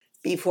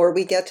Before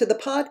we get to the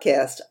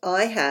podcast,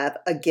 I have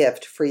a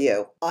gift for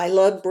you. I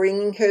love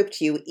bringing hope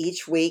to you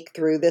each week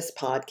through this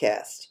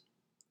podcast.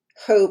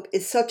 Hope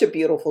is such a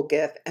beautiful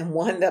gift and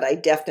one that I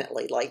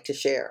definitely like to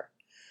share.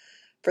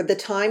 For the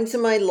times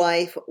in my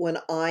life when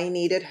I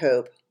needed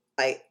hope,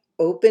 I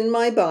open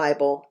my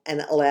Bible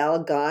and allow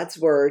God's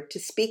Word to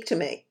speak to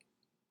me.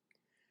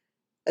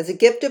 As a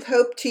gift of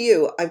hope to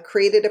you, I've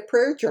created a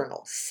prayer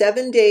journal,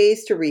 7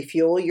 days to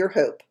refuel your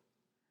hope.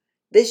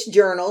 This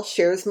journal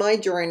shares my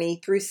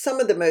journey through some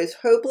of the most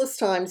hopeless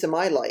times in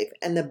my life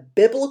and the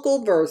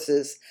biblical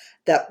verses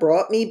that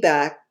brought me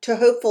back to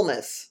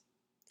hopefulness.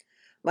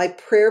 My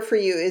prayer for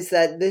you is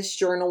that this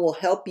journal will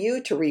help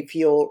you to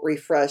refuel,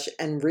 refresh,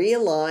 and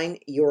realign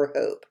your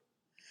hope.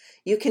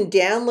 You can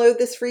download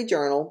this free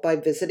journal by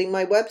visiting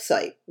my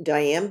website,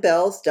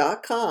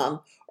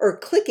 dianebells.com, or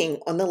clicking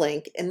on the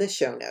link in the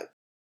show notes.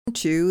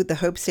 To the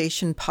Hope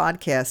Station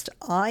podcast,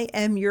 I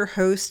am your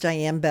host,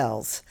 Diane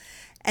Bells.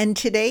 And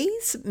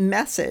today's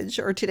message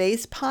or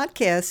today's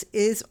podcast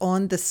is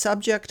on the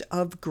subject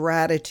of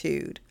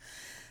gratitude.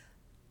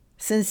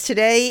 Since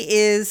today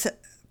is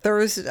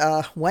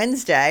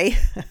Wednesday,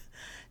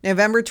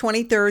 November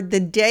 23rd, the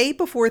day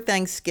before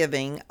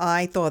Thanksgiving,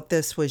 I thought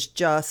this was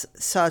just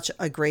such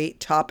a great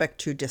topic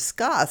to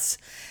discuss.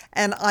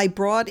 And I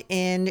brought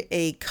in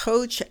a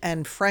coach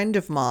and friend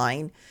of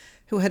mine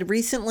who had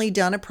recently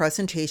done a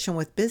presentation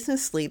with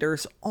business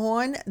leaders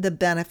on the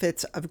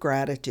benefits of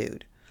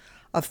gratitude.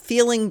 Of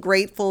feeling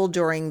grateful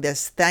during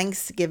this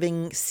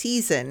Thanksgiving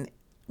season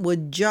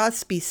would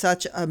just be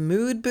such a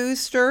mood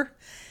booster,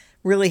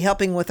 really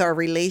helping with our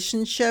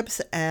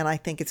relationships, and I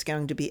think it's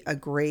going to be a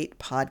great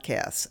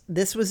podcast.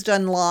 This was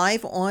done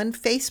live on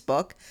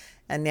Facebook,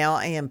 and now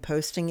I am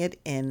posting it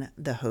in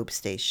the Hope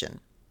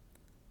Station.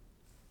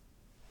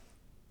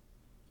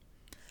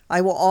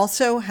 I will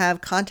also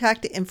have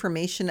contact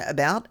information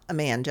about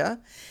Amanda.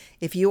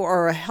 If you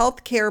are a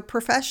healthcare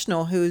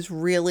professional who's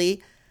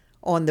really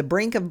on the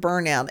brink of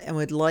burnout and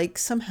would like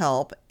some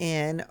help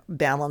in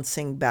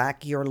balancing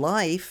back your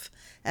life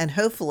and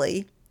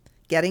hopefully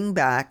getting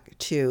back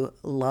to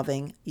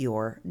loving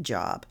your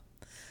job.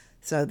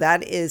 So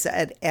that is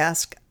at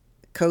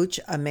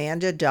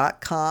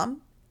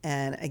askcoachamanda.com.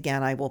 And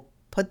again, I will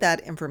put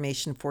that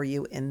information for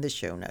you in the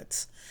show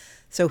notes.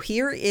 So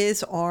here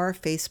is our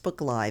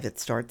Facebook Live. It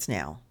starts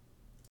now.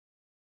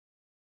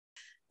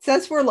 It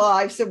says we're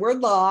live, so we're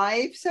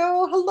live.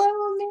 So hello,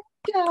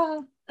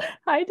 Amanda.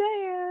 Hi,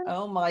 Diane.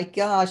 Oh my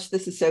gosh,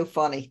 this is so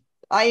funny.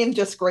 I am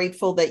just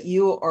grateful that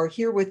you are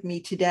here with me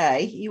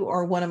today. You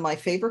are one of my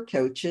favorite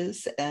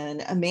coaches,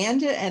 and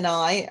Amanda and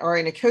I are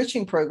in a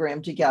coaching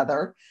program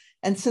together.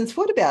 And since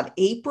about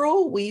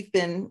April, we've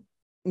been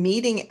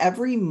meeting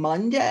every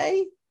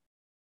Monday,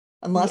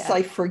 unless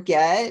I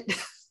forget.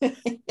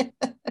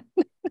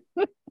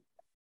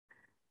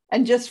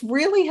 And just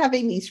really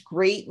having these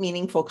great,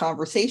 meaningful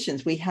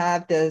conversations. We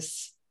have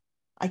this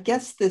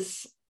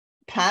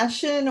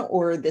passion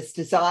or this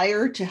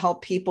desire to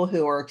help people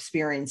who are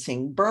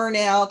experiencing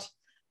burnout.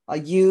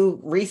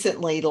 You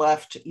recently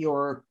left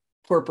your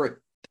corporate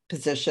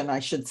position,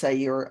 I should say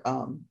your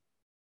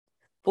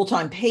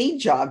full-time paid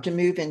job to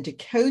move into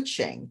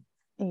coaching.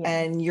 Yeah.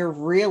 And you're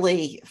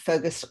really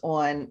focused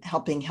on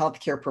helping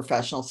healthcare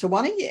professionals. So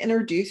why don't you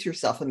introduce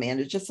yourself,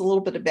 Amanda, just a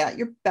little bit about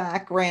your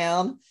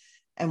background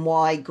and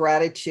why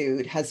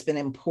gratitude has been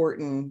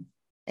important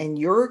in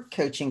your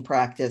coaching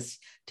practice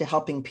to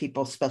helping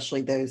people,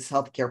 especially those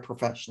healthcare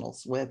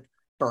professionals with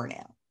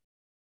burnout.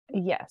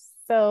 Yes.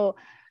 So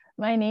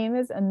my name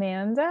is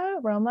Amanda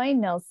Romine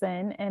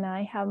Nelson, and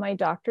I have my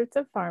doctorates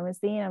of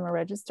pharmacy, and I'm a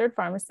registered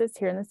pharmacist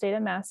here in the state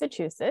of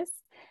Massachusetts.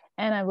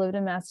 And I've lived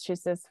in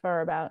Massachusetts for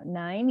about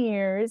 9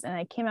 years, and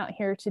I came out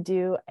here to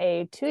do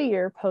a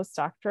 2-year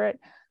postdoctorate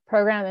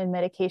program in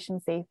medication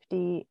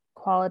safety,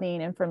 quality,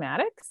 and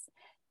informatics.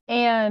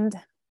 And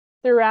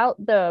throughout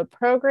the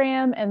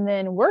program and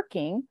then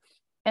working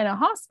in a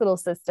hospital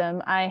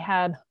system, I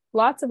had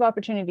lots of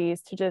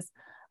opportunities to just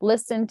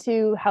listen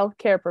to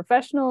healthcare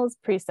professionals,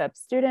 precept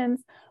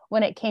students,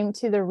 when it came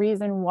to the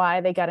reason why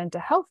they got into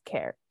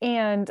healthcare.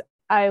 And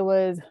I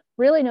was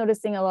really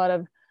noticing a lot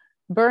of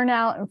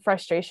burnout and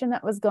frustration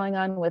that was going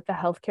on with the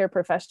healthcare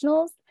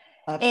professionals.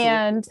 Absolutely.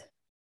 And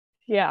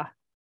yeah,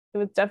 it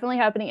was definitely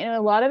happening. And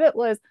a lot of it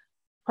was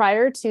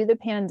prior to the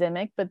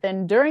pandemic, but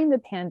then during the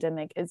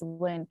pandemic is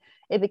when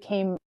it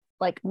became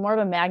like more of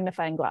a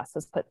magnifying glass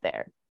was put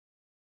there.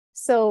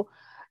 So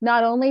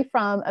not only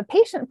from a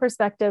patient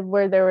perspective,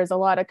 where there was a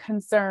lot of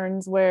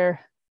concerns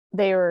where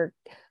they were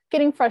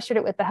getting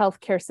frustrated with the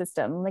healthcare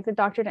system, like the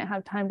doctor didn't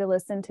have time to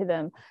listen to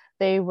them.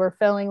 They were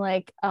feeling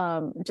like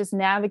just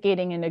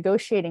navigating and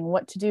negotiating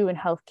what to do in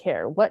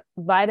healthcare, what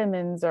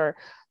vitamins or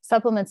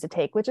supplements to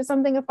take, which is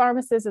something a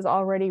pharmacist is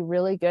already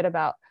really good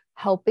about,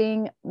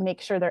 helping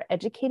make sure they're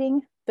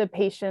educating the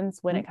patients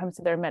when it comes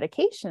to their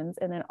medications,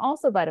 and then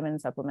also vitamin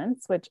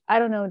supplements, which I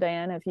don't know,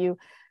 Diane, if you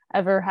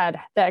ever had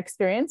that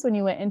experience when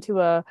you went into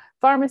a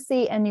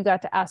pharmacy and you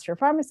got to ask your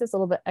pharmacist a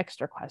little bit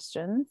extra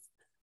questions.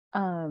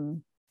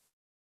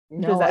 Does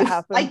No, that I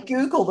happen?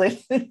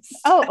 Googled it.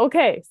 Oh,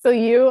 okay. So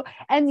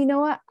and you know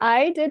what?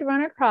 I did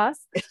run across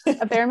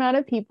a fair amount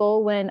of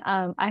people when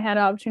I had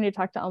an opportunity to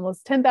talk to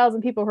almost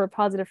 10,000 people who were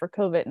positive for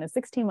COVID in a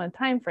 16-month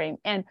time frame.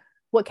 And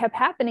what kept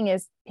happening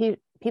is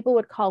people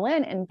would call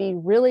in and be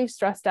really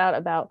stressed out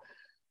about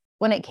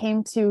when it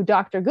came to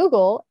Dr.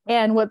 Google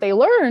and what they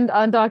learned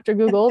on Dr.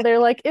 Google. They're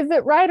like, is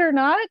it right or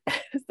not?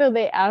 So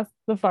they asked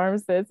the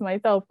pharmacist,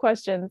 myself,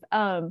 questions.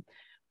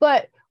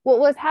 But what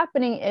was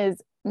happening is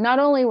not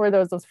only were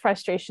those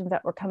frustrations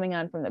that were coming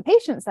on from the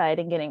patient side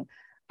and getting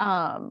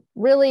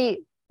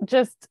really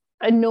just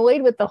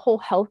annoyed with the whole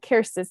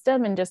healthcare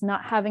system and just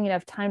not having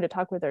enough time to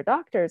talk with their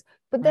doctors.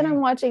 But then I'm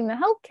watching the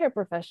healthcare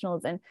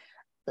professionals, and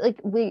like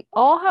we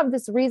all have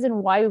this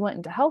reason why we went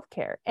into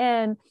healthcare.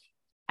 And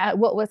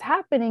what was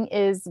happening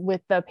is with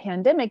the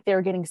pandemic, they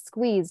were getting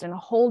squeezed in a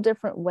whole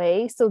different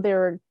way. So they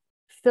were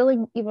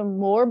feeling even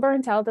more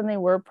burnt out than they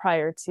were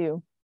prior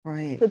to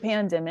the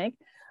pandemic.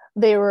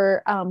 They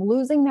were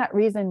losing that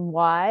reason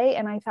why.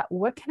 And I thought,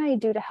 what can I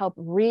do to help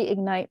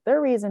reignite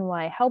their reason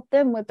why, help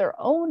them with their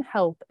own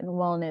health and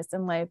wellness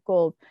and life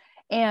goals,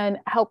 and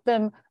help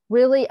them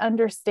really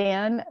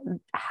understand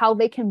how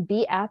they can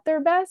be at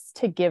their best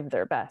to give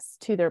their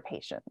best to their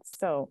patients.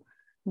 So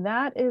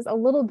that is a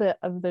little bit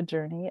of the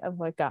journey of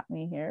what got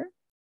me here.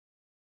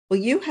 Well,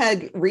 you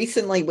had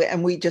recently,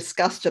 and we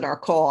discussed in our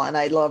call, and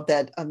I love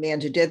that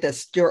Amanda did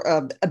this,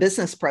 a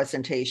business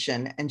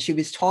presentation, and she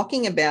was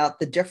talking about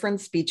the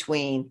difference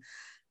between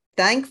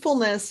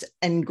thankfulness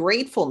and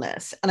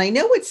gratefulness. And I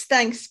know it's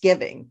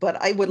Thanksgiving,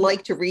 but I would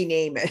like to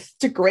rename it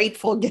to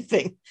grateful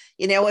giving,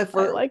 if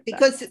we're,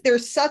 because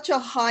there's such a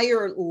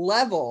higher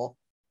level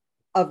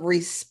of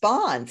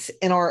response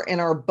in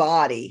our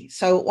body.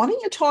 So why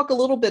don't you talk a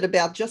little bit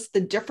about just the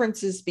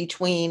differences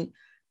between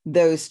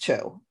those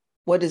two?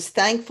 What does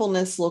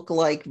thankfulness look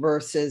like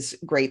versus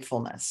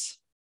gratefulness?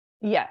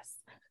 Yes.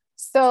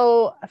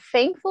 So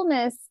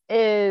thankfulness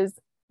is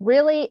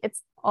really,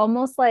 it's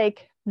almost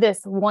like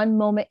this one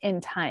moment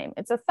in time.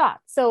 It's a thought.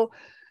 So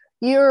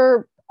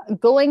you're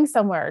going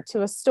somewhere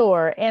to a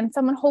store and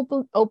someone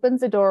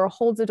opens a door or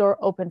holds a door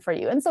open for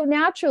you. And so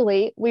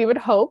naturally, we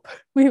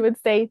would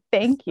say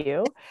thank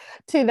you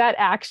to that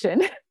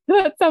action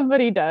that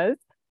somebody does.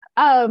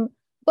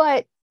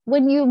 But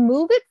when you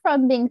move it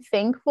from being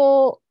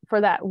thankful for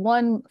that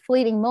one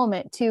fleeting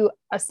moment to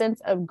a sense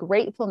of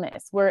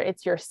gratefulness, where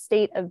it's your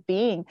state of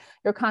being,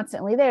 you're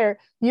constantly there.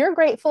 You're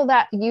grateful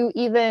that you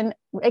even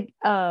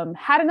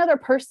had another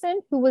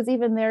person who was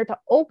even there to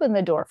open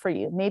the door for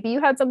you. Maybe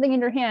you had something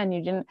in your hand,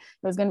 it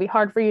was going to be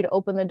hard for you to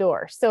open the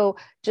door. So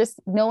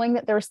just knowing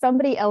that there was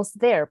somebody else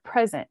there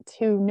present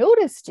who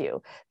noticed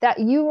you, that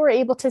you were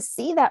able to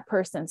see that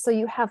person. So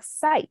you have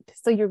sight.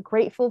 So you're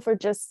grateful for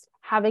just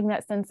having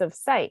that sense of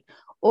sight,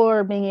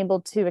 or being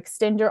able to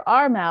extend your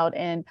arm out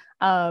and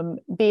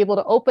be able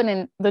to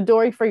open the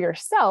door for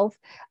yourself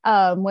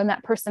when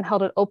that person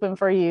held it open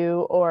for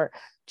you, or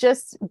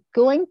just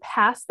going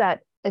past that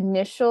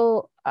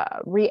initial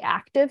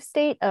reactive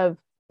state of,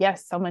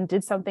 yes, someone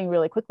did something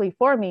really quickly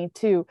for me,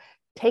 to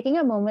taking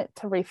a moment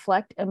to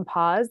reflect and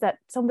pause that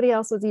somebody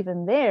else was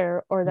even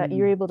there, or that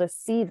you're able to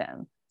see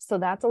them. So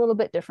that's a little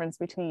bit difference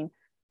between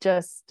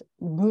just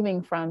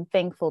moving from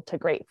thankful to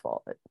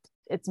grateful.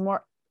 It's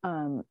more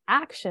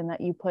action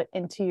that you put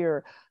into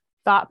your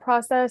thought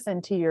process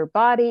and to your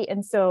body.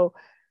 And so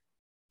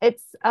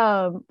it's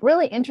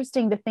really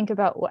interesting to think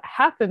about what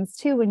happens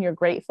too when you're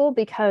grateful,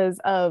 because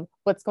of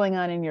what's going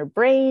on in your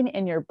brain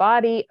and your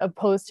body,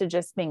 opposed to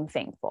just being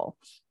thankful.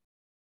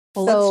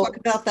 Well, let's talk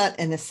about that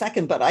in a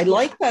second, but I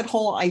like that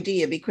whole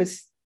idea,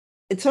 because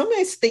it's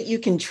almost that you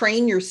can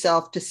train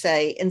yourself to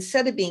say,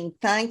 instead of being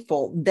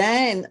thankful,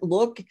 then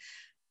look,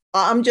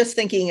 I'm just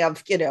thinking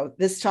of,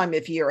 this time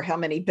of year, how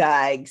many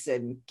bags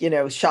and,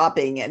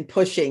 shopping and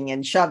pushing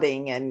and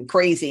shoving and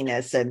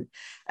craziness and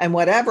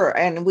whatever.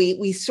 And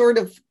we sort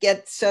of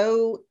get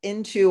so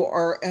into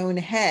our own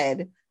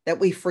head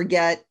that we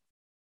forget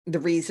the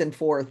reason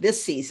for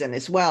this season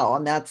as well.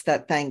 And that's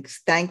that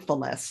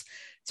thankfulness.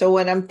 So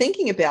when I'm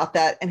thinking about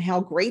that and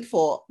how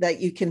grateful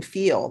that you can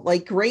feel,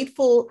 like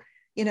grateful,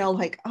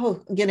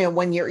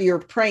 when you're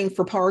praying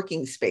for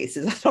parking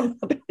spaces, I don't know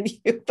about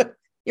you, but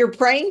you're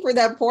praying for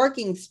that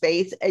parking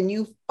space and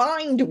you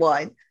find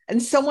one,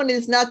 and someone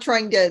is not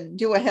trying to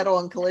do a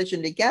head-on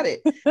collision to get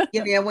it.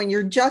 When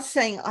you're just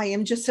saying, I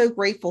am just so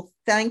grateful.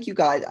 Thank you,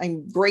 God.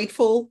 I'm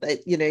grateful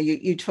that,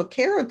 you took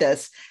care of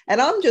this. And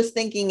I'm just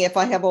thinking, if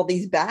I have all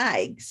these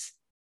bags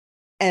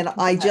and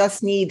I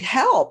just need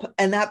help,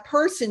 and that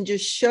person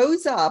just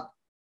shows up,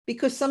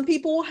 because some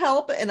people will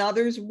help and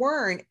others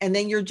weren't. And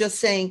then you're just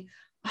saying,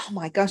 oh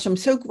my gosh, I'm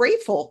so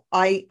grateful.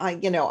 I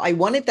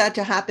wanted that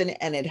to happen,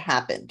 and it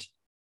happened.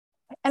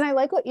 And I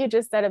like what you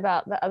just said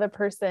about the other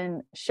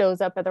person shows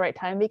up at the right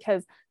time,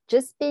 because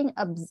just being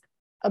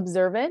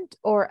observant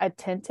or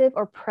attentive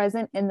or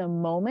present in the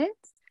moment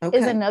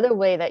is another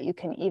way that you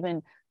can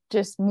even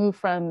just move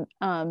from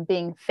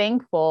being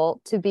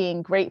thankful to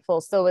being grateful.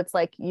 So it's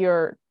like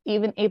you're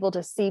even able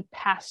to see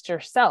past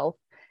yourself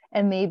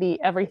and maybe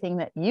everything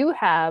that you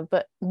have,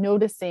 but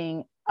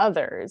noticing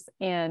others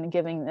and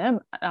giving them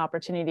an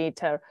opportunity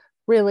to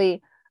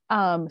really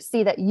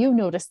see that you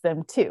notice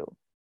them too.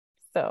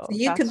 So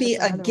You could that's be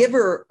just a another one.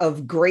 giver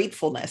of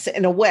gratefulness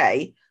in a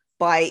way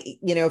by,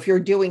 if you're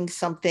doing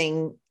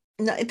something,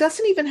 it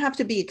doesn't even have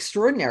to be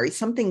extraordinary,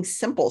 something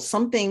simple,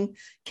 something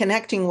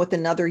connecting with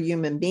another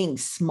human being,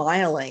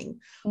 smiling,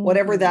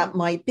 whatever Mm-hmm. that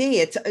might be.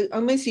 It's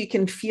almost, you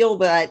can feel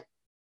that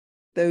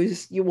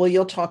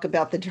you'll talk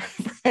about the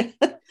different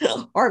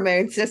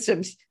hormone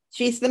systems.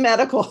 She's the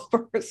medical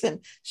person.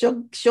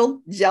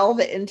 She'll delve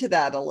into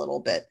that a little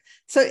bit.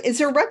 So is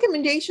there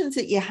recommendations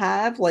that you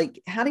have?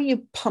 Like, how do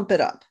you pump it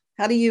up?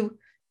 How do you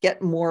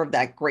get more of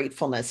that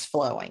gratefulness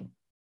flowing?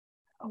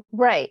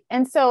 Right.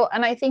 And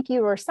I think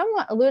you were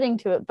somewhat alluding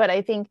to it, but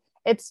I think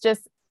it's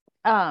just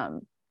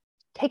um,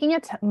 taking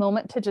a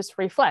moment to just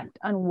reflect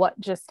on what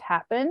just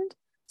happened.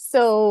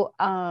 So,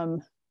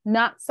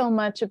 not so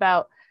much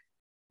about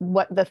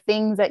what the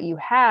things that you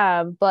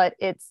have, but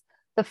it's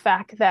the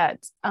fact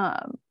that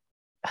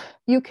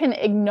you can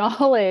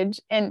acknowledge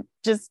and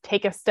just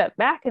take a step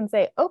back and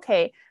say,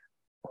 okay,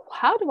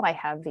 how do I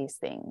have these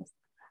things?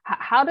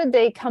 How did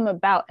they come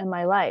about in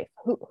my life?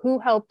 Who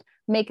helped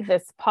make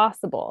this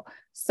possible?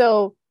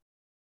 So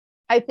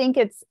I think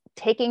it's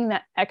taking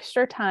that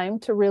extra time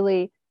to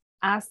really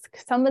ask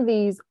some of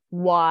these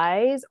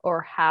whys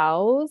or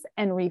hows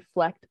and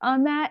reflect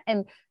on that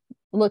and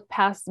look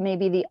past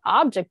maybe the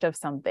object of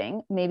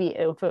something, maybe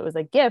if it was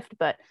a gift,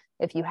 but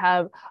if you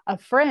have a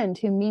friend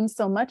who means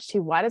so much to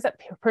you, why does that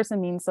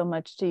person mean so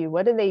much to you?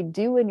 What do they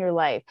do in your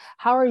life?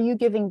 How are you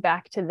giving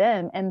back to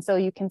them? And so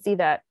you can see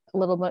that a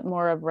little bit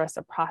more of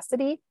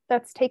reciprocity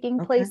that's taking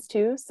Okay. place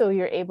too. So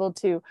you're able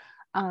to,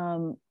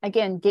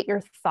 again, get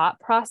your thought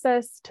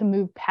process to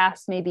move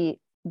past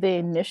maybe the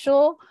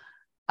initial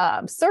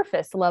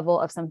surface level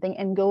of something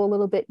and go a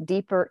little bit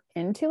deeper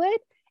into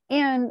it.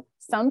 And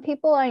some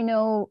people I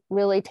know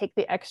really take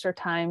the extra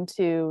time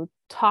to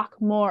talk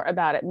more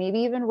about it, maybe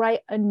even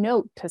write a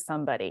note to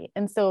somebody.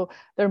 And so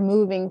they're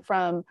moving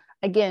from,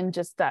 again,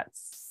 just that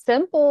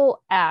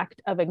simple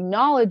act of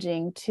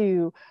acknowledging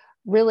to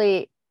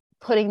really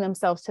putting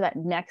themselves to that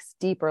next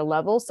deeper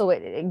level. So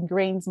it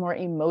ingrains more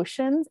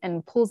emotions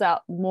and pulls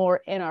out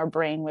more in our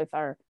brain with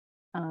our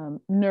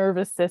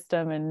nervous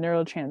system and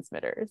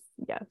neurotransmitters.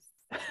 Yes.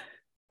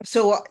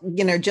 So,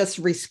 just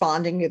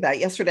responding to that,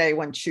 yesterday I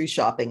went shoe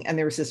shopping and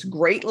there's this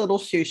great little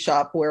shoe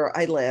shop where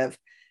I live.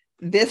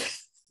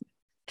 This,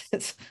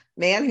 this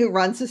man who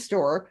runs the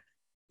store,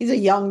 he's a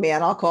young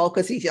man, I'll call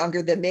because he's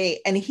younger than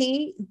me. And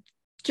he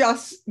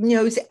just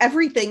knows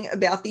everything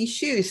about these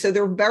shoes. So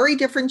they're very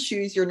different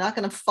shoes. You're not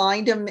going to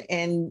find them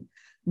in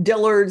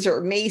Dillard's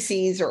or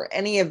Macy's or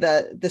any of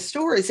the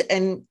stores.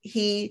 And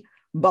he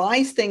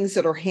buys things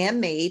that are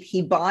handmade.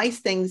 He buys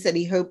things that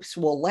he hopes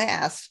will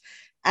last.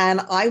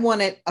 And I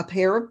wanted a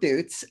pair of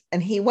boots,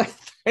 and he went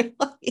through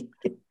like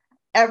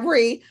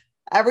every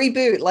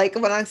boot. Like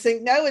when I'm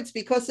saying, no, it's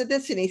because of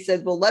this. And he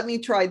said, well, let me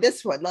try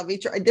this one. Let me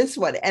try this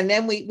one. And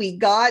then we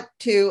got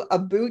to a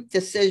boot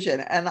decision.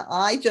 And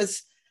I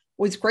just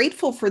was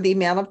grateful for the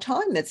amount of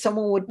time that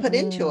someone would put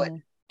into it.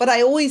 But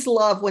I always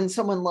love when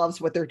someone loves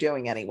what they're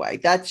doing anyway.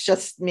 That's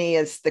just me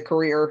as the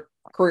career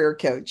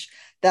coach,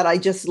 that I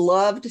just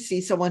love to see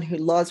someone who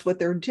loves what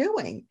they're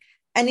doing.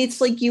 And it's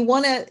like,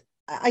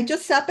 I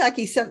just sat back.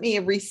 He sent me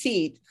a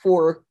receipt he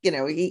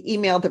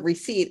emailed the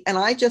receipt. And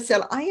I just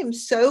said, I am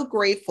so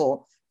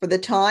grateful for the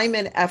time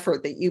and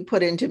effort that you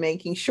put into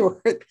making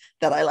sure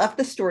that I left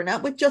the store,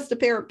 not with just a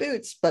pair of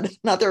boots, but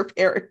another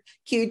pair of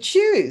cute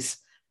shoes.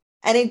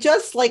 And it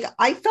just like,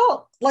 I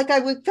felt like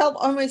felt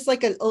almost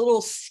like a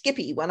little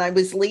skippy when I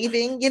was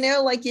leaving,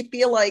 like you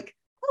feel like,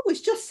 oh, it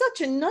was just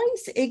such a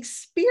nice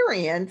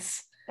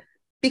experience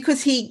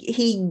because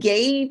he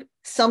gave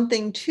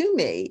something to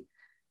me,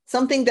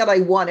 something that I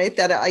wanted,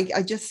 that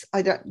I just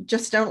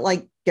don't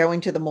like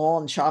going to the mall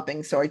and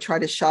shopping. So I try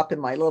to shop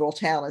in my little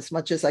town as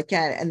much as I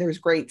can. And there's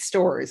great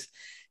stores.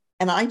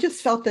 And I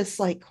just felt this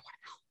like, wow,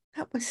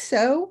 that was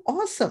so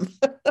awesome.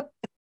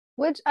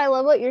 Which I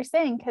love what you're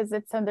saying, because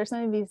there's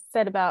something to be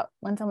said about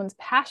when someone's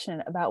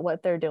passionate about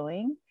what they're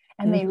doing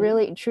and they Mm-hmm.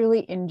 really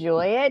truly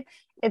enjoy it.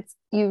 It's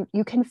you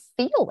can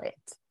feel it.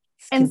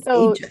 It's And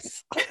so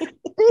contagious.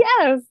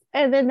 yes.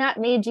 And then that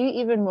made you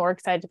even more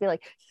excited to be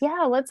like,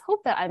 yeah, let's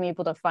hope that I'm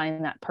able to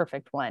find that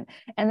perfect one.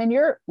 And then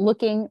you're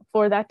looking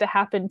for that to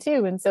happen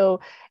too. And so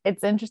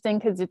it's interesting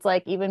because it's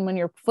like, even when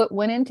your foot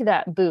went into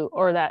that boot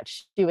or that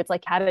shoe, it's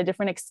like had a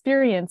different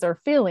experience or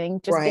feeling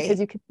just because Right.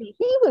 you could see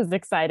he was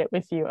excited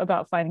with you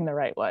about finding the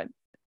right one.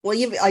 Well,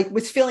 I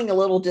was feeling a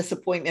little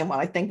disappointment when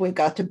I think we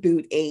got to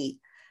boot 8.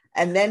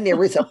 And then there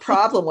was a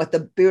problem with the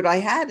boot I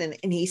had.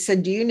 And he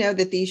said, do you know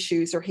that these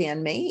shoes are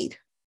handmade?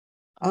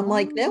 I'm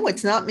like, no, Oh.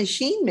 it's not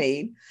machine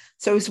made.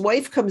 So his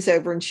wife comes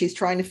over and she's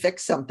trying to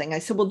fix something. I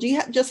said, well, do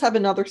you just have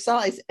another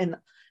size? And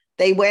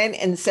they went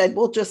and said,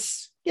 well,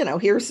 just,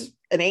 here's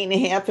an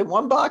 8.5 in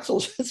one box. We'll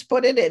just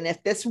put it in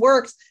if this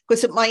works,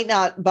 because it might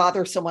not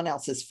bother someone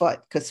else's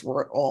foot because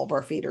all of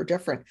our feet are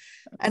different.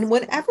 And That's cool.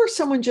 whenever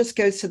someone just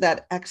goes to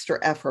that extra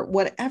effort,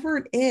 whatever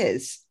it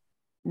is,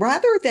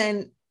 rather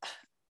than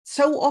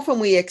so often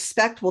we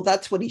expect, well,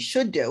 that's what he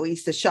should do.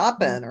 He's the shop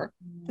owner.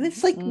 And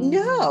it's like, Mm-hmm.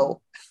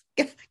 no,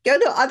 go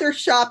to other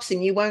shops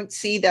and you won't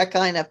see that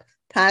kind of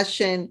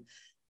passion,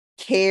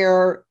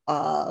 care,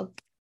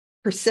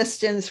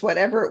 persistence,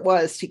 whatever it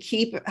was, to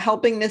keep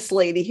helping this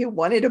lady who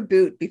wanted a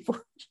boot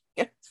before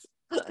she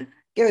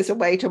goes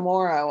away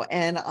tomorrow.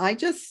 And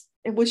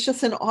it was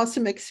just an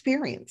awesome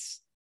experience.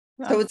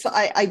 So That's it's,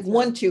 I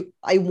want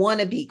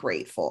to be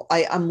grateful.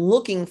 I'm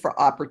looking for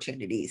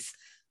opportunities.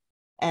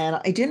 And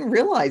I didn't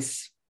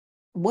realize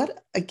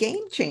what a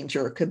game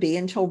changer it could be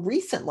until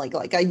recently.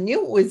 Like I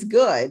knew it was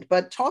good,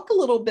 but talk a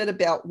little bit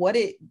about what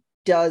it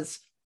does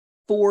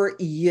for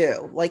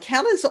you. Like,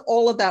 how does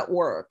all of that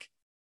work?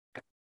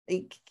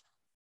 Like,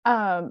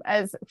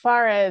 As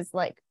far as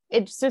like,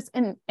 it's just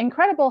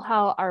incredible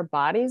how our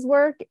bodies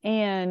work,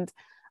 and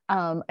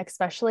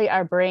especially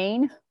our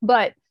brain.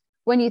 But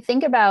when you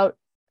think about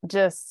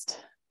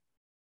just,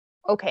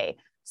 okay,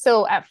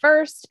 so at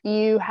first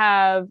you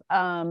have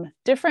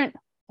different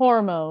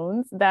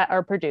hormones that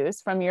are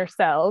produced from your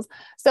cells.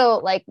 So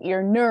like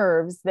your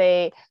nerves,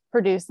 they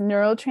produce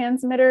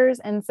neurotransmitters.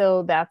 And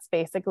so that's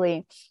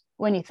basically,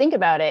 when you think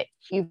about it,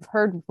 you've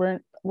heard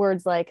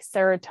words like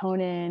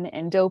serotonin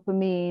and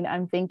dopamine,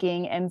 I'm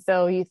thinking. And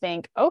so you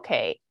think,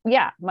 okay,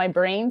 yeah, my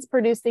brain's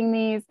producing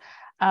these.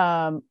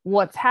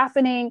 What's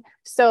happening?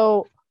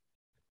 So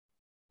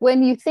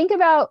when you think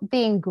about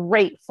being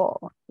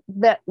grateful,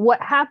 that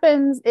what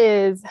happens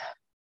is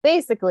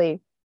basically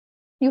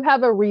you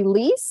have a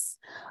release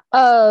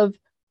of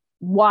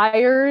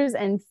wires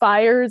and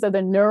fires of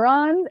the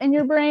neurons in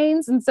your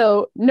brains. And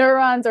so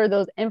neurons are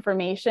those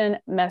information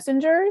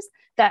messengers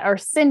that are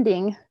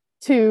sending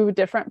to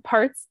different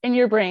parts in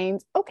your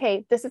brains,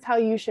 okay, this is how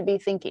you should be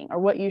thinking or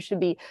what you should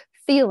be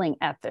feeling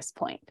at this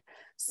point.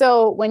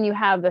 So when you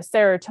have the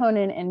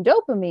serotonin and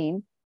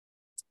dopamine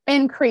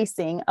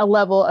increasing a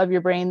level of your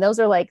brain, those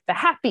are like the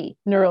happy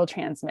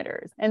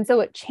neurotransmitters. And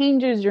so it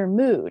changes your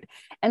mood.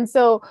 And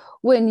so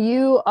when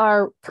you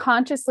are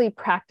consciously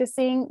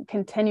practicing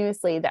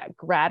continuously that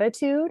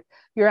gratitude,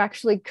 you're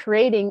actually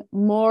creating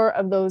more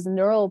of those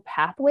neural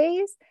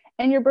pathways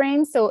in your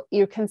brain. So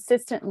you're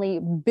consistently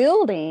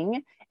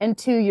building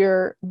into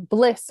your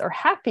bliss or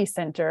happy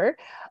center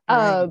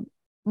right.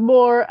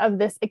 more of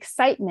this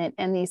excitement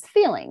and these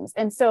feelings.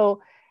 And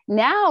so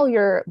now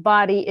your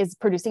body is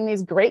producing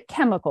these great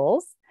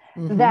chemicals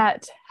Mm-hmm.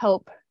 that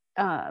help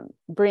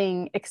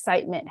bring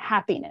excitement,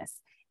 happiness.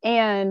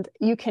 And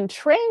you can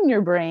train your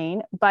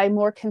brain by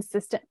more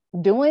consistent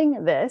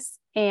doing this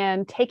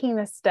and taking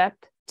the step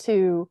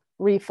to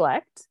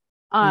reflect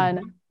on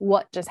Mm-hmm.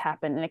 what just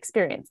happened and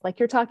experience. Like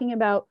you're talking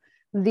about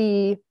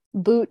the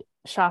boot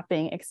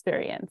shopping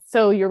experience.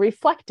 So you're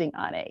reflecting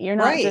on it. You're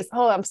not Right. just,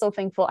 oh, I'm so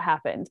thankful it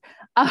happened.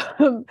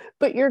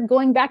 But you're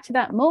going back to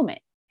that moment.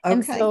 And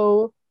Okay.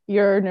 so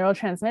your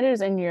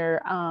neurotransmitters in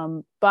your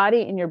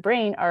body and your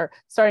brain are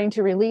starting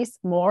to release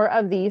more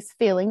of these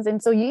feelings.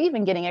 And so you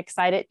even getting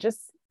excited just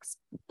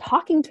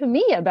talking to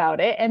me about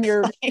it. And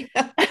you're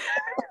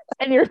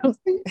and you're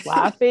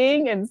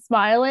laughing and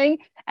smiling.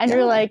 And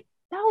you're Yeah. like,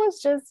 that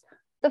was just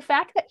the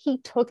fact that he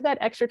took that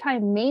extra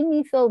time made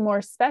me feel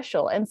more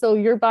special. And so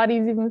your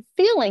body's even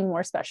feeling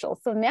more special.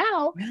 So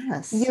now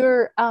Yes.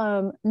 you're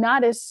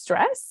not as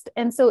stressed.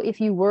 And so if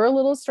you were a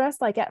little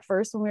stressed, like at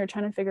first when we were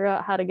trying to figure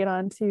out how to get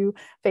onto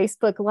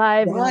Facebook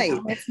Live, and you're like, oh,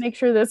 Right. let's make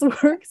sure this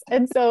works.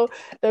 And so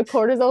the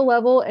cortisol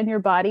level in your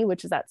body,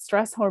 which is that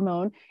stress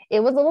hormone,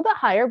 it was a little bit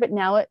higher, but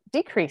now it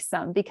decreased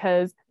some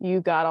because you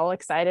got all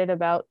excited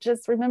about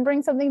just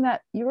remembering something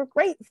that you were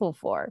grateful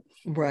for.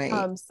 Right.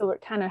 So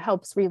it kind of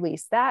helps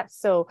release that.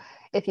 So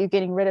if you're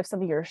getting rid of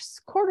some of your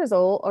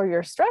cortisol or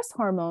your stress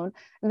hormone,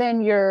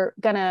 then you're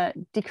going to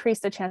decrease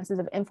the chances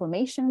of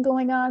inflammation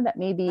going on. That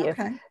maybe if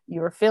Okay.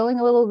 you're feeling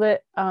a little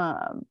bit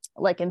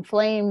like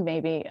inflamed,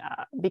 maybe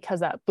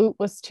because that boot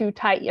was too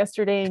tight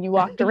yesterday and you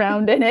walked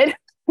around in it.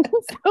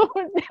 So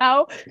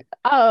now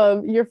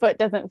your foot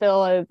doesn't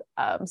feel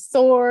as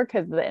sore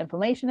because the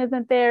inflammation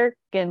isn't there.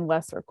 Again,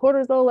 lesser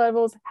cortisol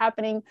levels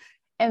happening.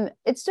 And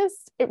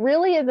it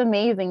really is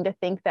amazing to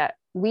think that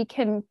we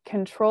can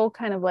control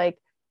kind of like,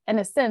 in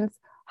a sense,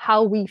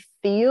 how we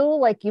feel.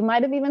 Like you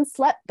might have even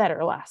slept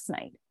better last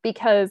night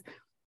because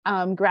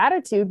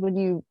gratitude,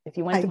 if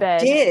you went to I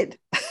bed, did.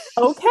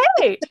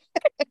 okay,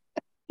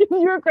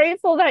 you're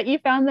grateful that you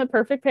found the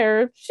perfect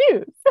pair of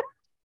shoes.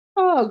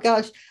 Oh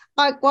gosh.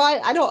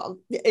 I don't,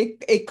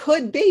 it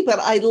could be, but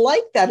I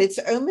like that. It's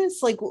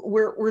almost like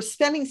we're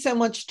spending so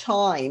much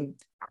time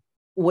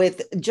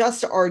with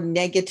just our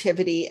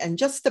negativity and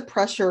just the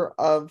pressure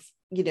of,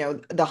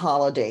 the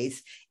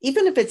holidays.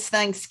 Even if it's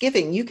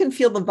Thanksgiving, you can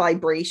feel the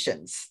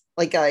vibrations.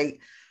 Like I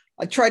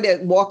try to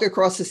walk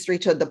across the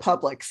street to the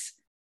Publix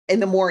in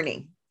the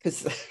morning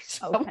because there's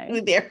Okay. somebody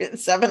there at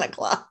 7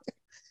 o'clock.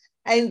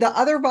 And the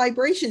other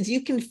vibrations,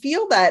 you can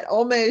feel that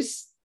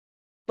almost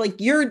like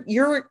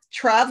you're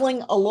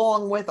traveling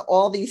along with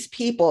all these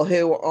people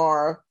who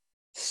are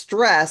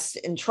stressed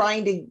and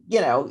trying to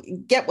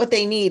get what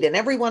they need, and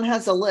everyone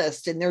has a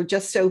list and they're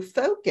just so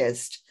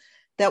focused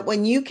that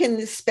when you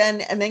can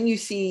spend, and then you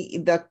see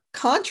the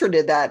contra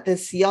to that,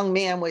 this young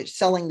man was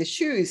selling the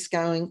shoes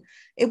going,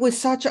 it was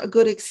such a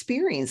good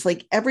experience.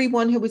 Like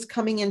everyone who was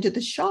coming into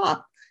the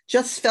shop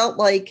just felt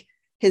like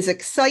his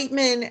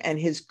excitement and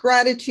his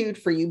gratitude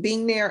for you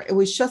being there. It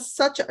was just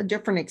such a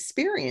different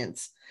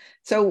experience.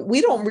 So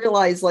we don't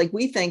realize, like,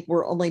 we think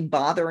we're only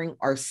bothering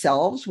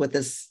ourselves with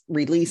this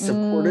release of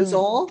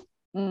cortisol.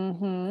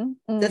 Do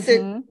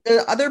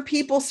other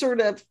people sort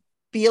of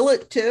feel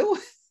it too?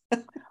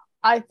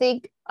 I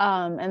think,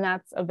 and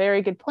that's a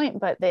very good point,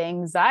 but the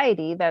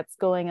anxiety that's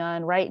going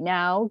on right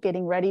now,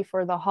 getting ready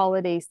for the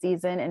holiday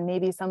season, and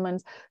maybe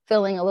someone's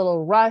feeling a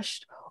little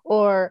rushed,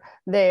 or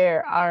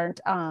there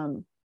aren't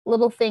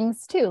little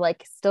things too,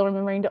 like still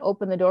remembering to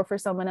open the door for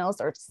someone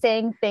else, or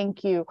saying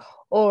thank you,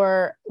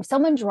 or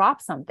someone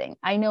drops something.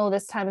 I know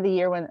this time of the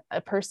year when a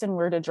person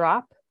were to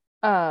drop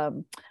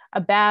a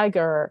bag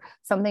or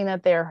something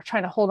that they're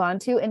trying to hold on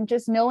to, and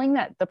just knowing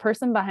that the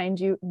person behind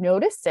you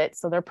noticed it,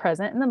 so they're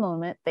present in the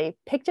moment, they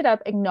picked it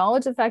up,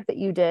 acknowledge the fact that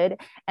you did,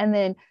 and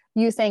then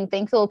you saying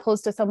thankful,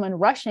 opposed to someone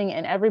rushing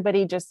and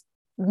everybody just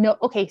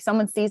okay,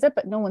 someone sees it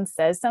but no one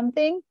says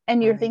something,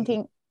 and you're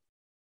thinking,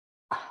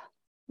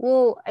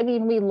 well, I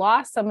mean, we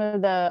lost some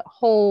of the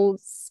whole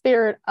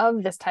spirit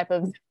of this type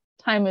of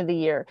time of the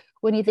year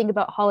when you think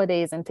about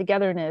holidays and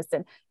togetherness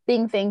and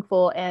being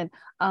thankful and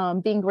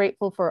being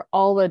grateful for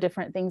all the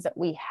different things that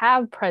we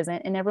have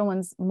present. And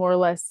everyone's more or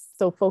less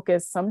so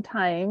focused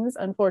sometimes,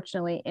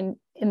 unfortunately,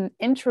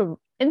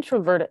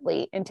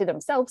 introvertedly into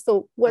themselves.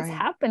 So what's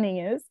happening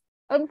is,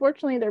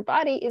 unfortunately, their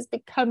body is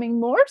becoming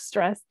more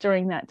stressed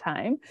during that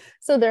time.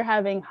 So they're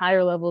having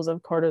higher levels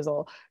of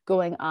cortisol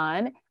going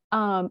on,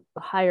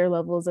 higher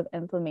levels of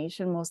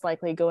inflammation most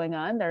likely going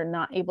on. They're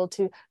not able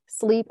to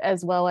sleep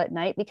as well at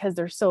night because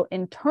they're so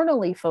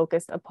internally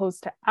focused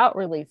opposed to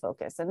outwardly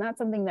focused. And that's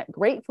something that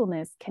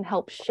gratefulness can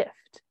help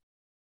shift.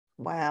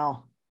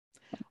 Wow.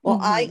 Well,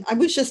 I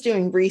was just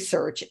doing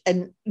research,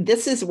 and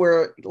this is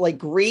where, like,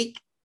 Greek,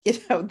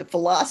 the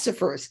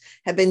philosophers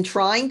have been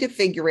trying to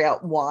figure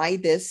out why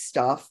this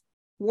stuff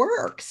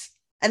works.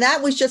 And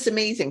that was just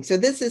amazing. So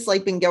this has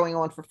like been going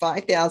on for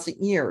 5,000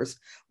 years.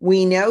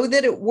 We know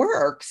that it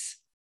works,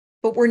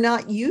 but we're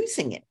not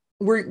using it.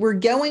 We're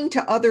going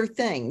to other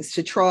things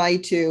to try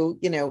to,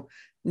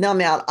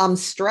 numb out. I'm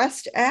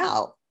stressed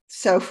out.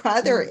 So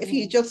rather, if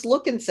you just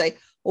look and say,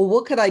 well,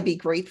 what could I be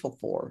grateful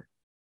for?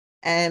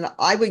 And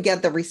I would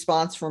get the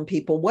response from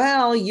people,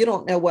 well, you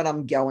don't know what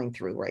I'm going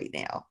through right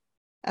now.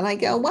 And I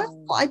go,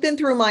 well, I've been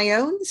through my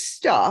own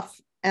stuff.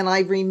 And I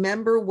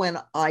remember when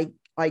I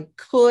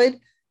could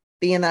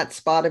be in that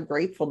spot of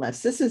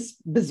gratefulness. This is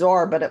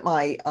bizarre, but at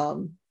my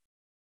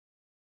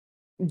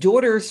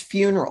daughter's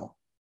funeral,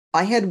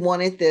 I had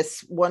wanted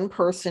this one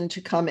person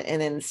to come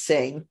in and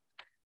sing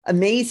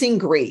Amazing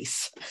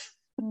Grace.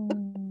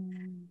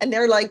 And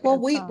they're like, well,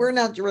 we're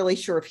not really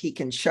sure if he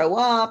can show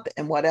up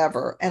and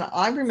whatever. And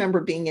I remember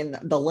being in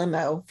the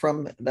limo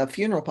from the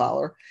funeral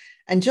parlor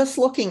and just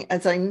looking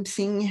as I'm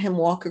seeing him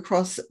walk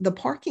across the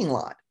parking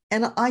lot.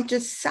 And I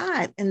just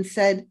sat and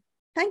said,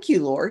 thank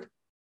you, Lord.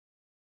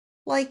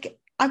 Like,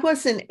 I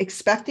wasn't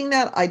expecting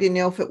that. I didn't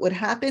know if it would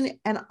happen.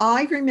 And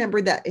I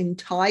remember that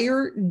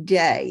entire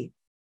day,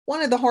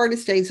 one of the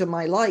hardest days of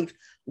my life,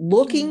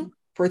 looking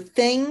for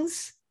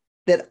things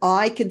that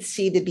I could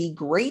see to be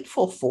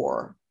grateful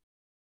for.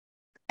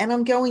 And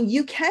I'm going,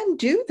 you can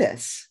do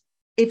this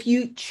if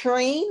you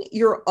train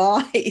your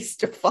eyes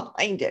to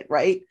find it,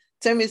 right?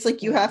 So it's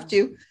like you have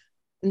to,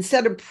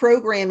 instead of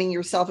programming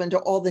yourself into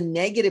all the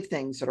negative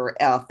things that are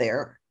out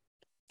there,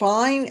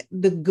 find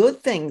the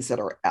good things that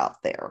are out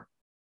there.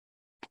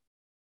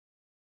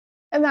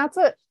 And that's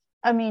what,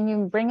 I mean,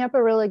 you bring up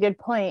a really good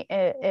point.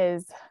 It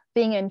is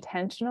being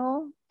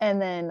intentional. And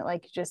then,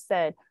 like you just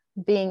said,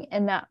 being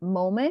in that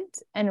moment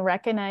and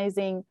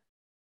recognizing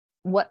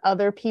what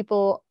other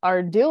people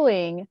are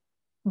doing,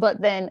 but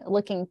then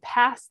looking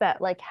past that,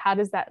 like, how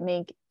does that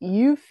make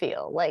you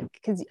feel? Like,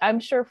 because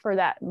I'm sure for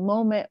that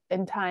moment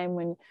in time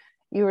when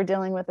you were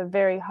dealing with a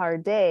very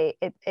hard day,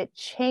 it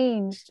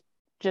changed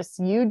just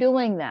you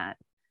doing that,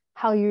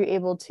 how you're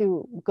able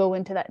to go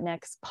into that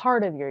next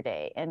part of your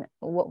day and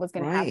what was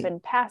going to happen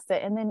past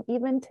it. And then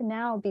even to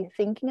now be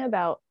thinking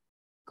about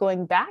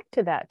going back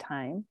to that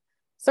time,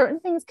 certain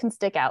things can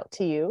stick out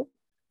to you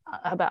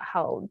about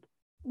how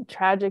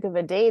tragic of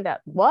a day that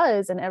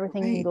was and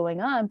everything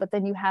going on. But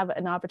then you have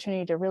an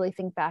opportunity to really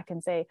think back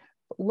and say,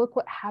 look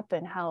what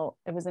happened, how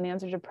it was an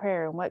answer to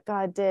prayer and what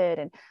God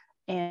did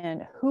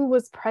and who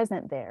was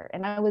present there.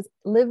 And I was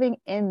living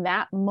in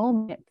that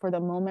moment for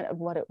the moment of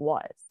what it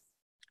was.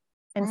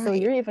 And so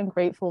you're even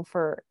grateful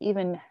for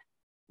even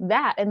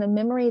that and the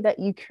memory that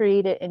you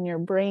created in your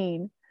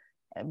brain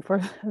and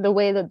for the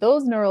way that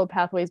those neural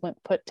pathways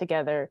went put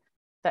together,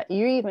 that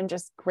you're even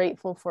just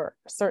grateful for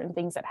certain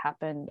things that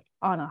happened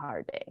on a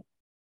hard day.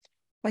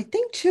 I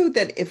think too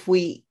that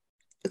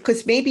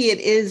because maybe it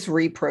is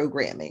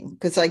reprogramming,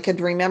 because I could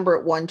remember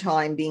at one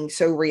time being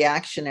so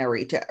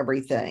reactionary to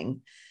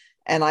everything.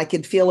 And I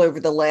could feel over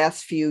the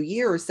last few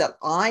years that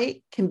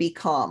I can be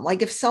calm.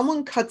 Like if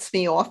someone cuts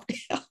me off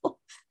now,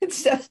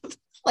 instead of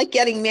like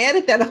getting mad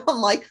at that, I'm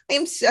like, I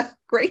am so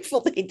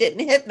grateful they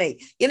didn't hit me.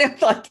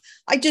 Like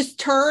I just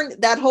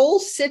turned that whole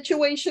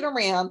situation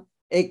around.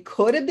 It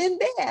could have been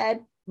bad,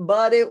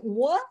 but it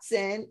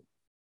wasn't.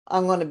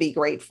 I'm going to be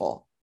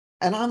grateful.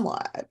 And I'm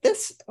like,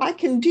 I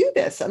can do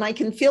this. And I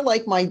can feel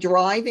like my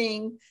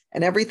driving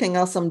and everything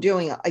else I'm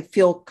doing, I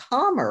feel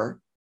calmer.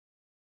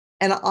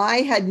 And I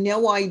had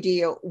no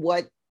idea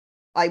what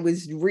I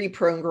was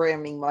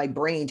reprogramming my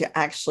brain to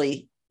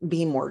actually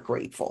be more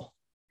grateful.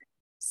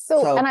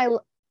 So, So and I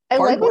hard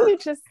like what you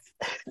work, just,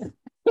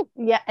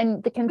 yeah,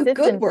 and the good work.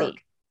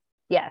 consistency.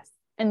 Yes.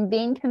 And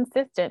being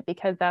consistent,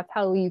 because that's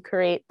how you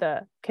create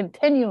the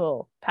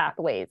continual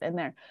pathways in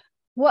there.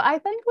 What I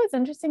think was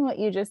interesting, what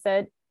you just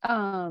said,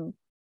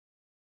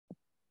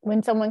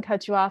 when someone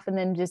cuts you off and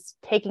then just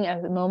taking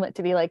a moment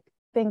to be like,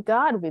 thank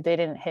God they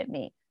didn't hit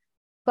me.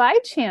 By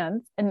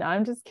chance, and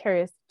I'm just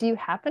curious, do you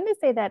happen to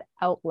say that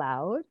out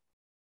loud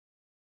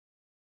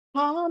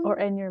or Um,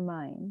 in your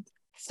mind?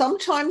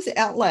 Sometimes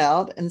out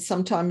loud and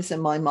sometimes in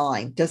my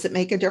mind. Does it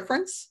make a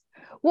difference?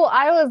 Well,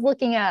 I was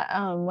looking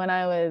at when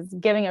I was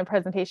giving a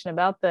presentation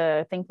about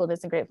the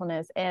thankfulness and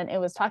gratefulness, and it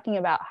was talking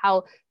about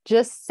how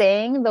just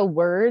saying the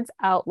words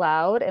out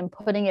loud and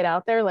putting it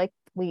out there, like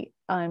we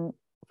from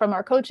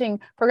our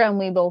coaching program,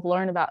 we both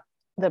learn about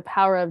the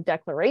power of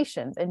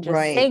declarations and just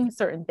Right. saying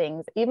certain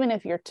things, even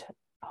if you're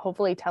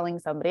hopefully telling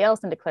somebody else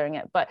and declaring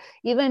it, but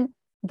even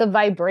the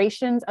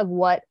vibrations of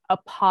what a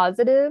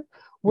positive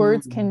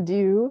words can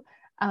do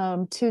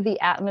to the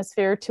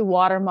atmosphere, to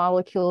water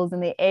molecules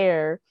in the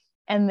air.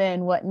 And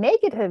then what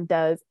negative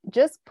does,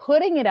 just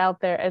putting it out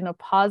there in a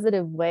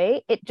positive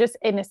way, it just,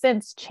 in a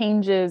sense,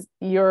 changes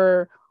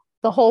the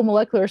whole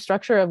molecular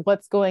structure of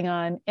what's going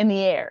on in the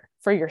air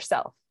for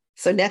yourself.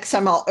 So next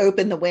time I'll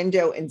open the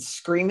window and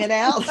scream it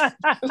out.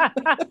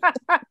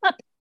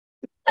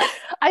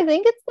 I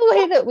think it's the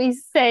way that we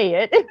say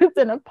it. It's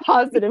in a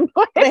positive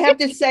way. But I have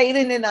to say it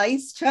in a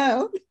nice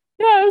tone.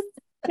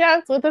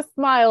 Yes, with a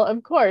smile,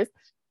 of course.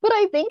 But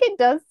I think it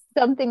does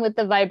something with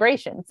the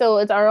vibration. So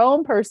it's our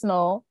own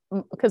personal,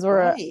 because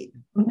we're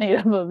made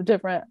up of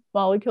different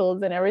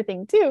molecules and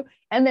everything too.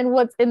 And then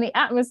what's in the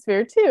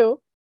atmosphere too.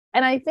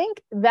 And I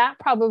think that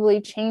probably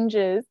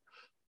changes.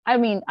 I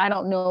mean, I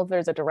don't know if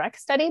there's a direct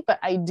study, but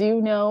I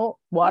do know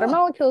water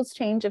molecules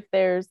change if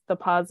there's the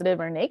positive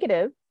or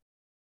negative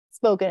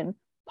spoken,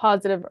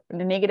 positive or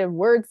negative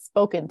words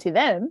spoken to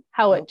them,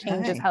 how it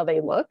changes how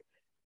they look.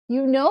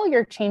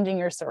 You're changing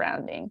your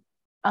surrounding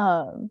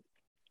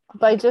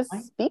by just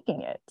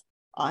speaking it.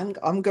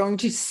 I'm going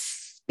to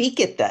speak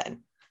it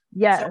then.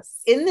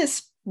 Yes. So in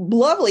this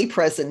lovely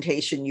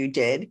presentation you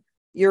did,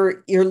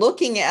 you're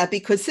looking at,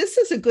 because this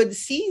is a good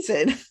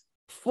season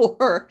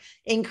for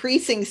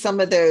increasing some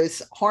of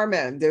those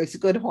hormones, those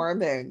good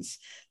hormones.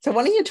 So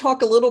why don't you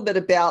talk a little bit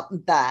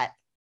about that?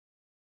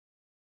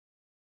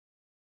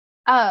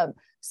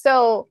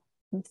 So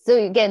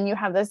again, you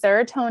have the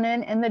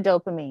serotonin and the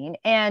dopamine.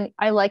 And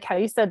I like how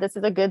you said this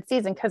is a good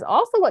season, because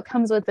also what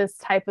comes with this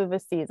type of a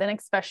season,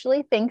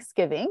 especially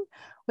Thanksgiving,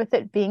 with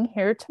it being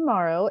here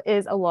tomorrow,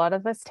 is a lot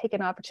of us take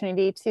an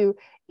opportunity to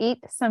eat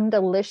some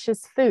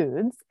delicious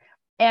foods.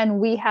 And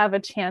we have a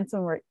chance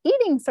when we're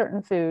eating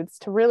certain foods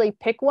to really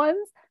pick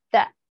ones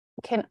that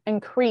can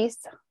increase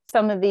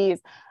some of these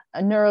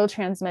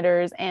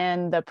neurotransmitters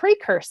and the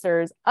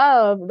precursors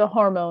of the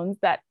hormones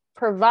that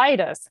provide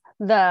us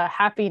the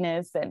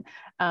happiness and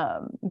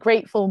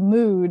grateful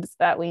moods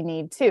that we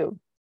need too.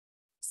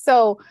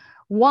 So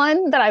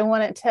one that I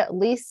wanted to at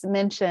least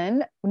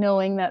mention,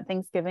 knowing that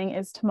Thanksgiving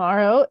is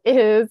tomorrow,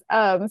 is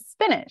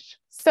spinach.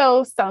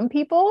 So some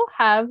people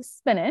have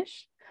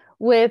spinach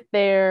with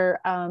their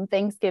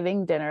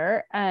Thanksgiving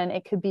dinner, and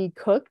it could be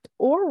cooked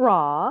or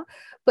raw,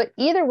 but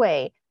either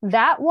way,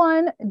 that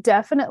one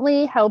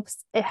definitely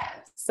helps.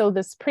 So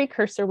this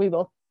precursor we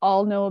both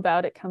all know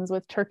about, it comes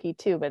with turkey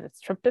too, but it's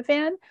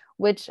tryptophan,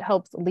 which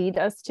helps lead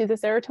us to the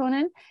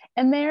serotonin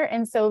in there.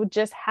 And so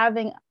just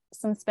having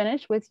some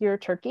spinach with your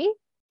turkey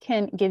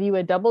can give you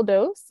a double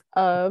dose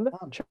of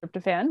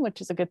tryptophan,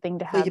 which is a good thing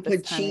to have. So you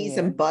put cheese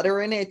and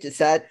butter in it. Does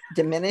that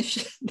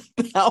diminish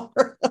the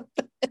power of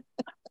it?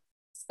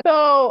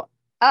 So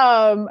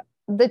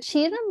the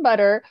cheese and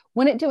butter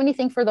wouldn't do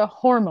anything for the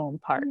hormone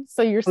part.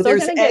 So you're still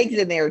there's eggs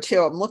in there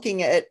too. I'm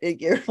looking at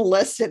your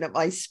lesson at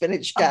my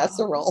spinach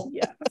casserole.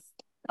 Yes.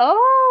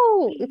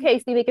 Oh, okay.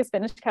 So you make a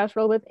spinach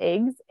casserole with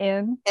eggs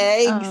and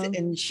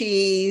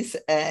cheese,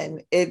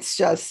 and it's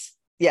just,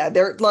 yeah,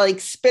 they're like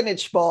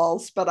spinach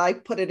balls, but I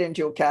put it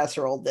into a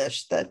casserole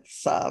dish.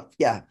 That's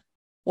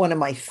one of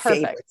my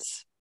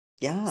favorites.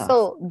 Yeah.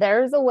 So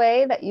there's a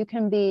way that you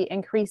can be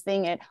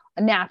increasing it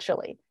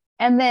naturally.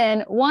 And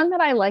then one that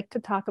I like to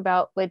talk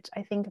about, which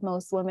I think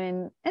most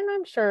women, and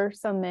I'm sure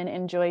some men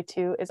enjoy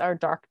too, is our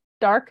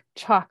dark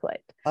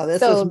chocolate. Oh,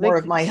 this is more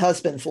of my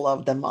husband's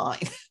love than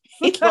mine.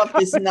 He loved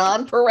his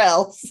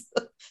nonpareils,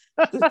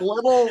 this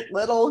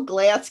little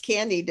glass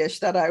candy dish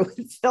that I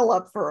would fill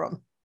up for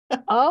him.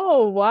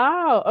 Oh,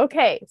 wow.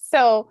 Okay.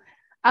 So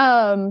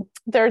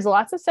there's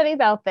lots of studies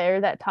out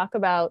there that talk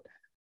about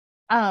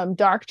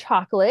dark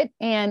chocolate.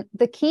 And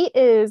the key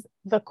is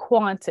the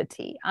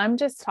quantity. I'm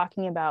just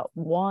talking about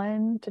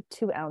 1 to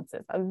 2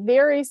 ounces, a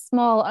very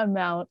small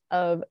amount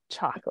of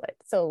chocolate.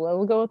 So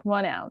we'll go with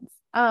 1 ounce.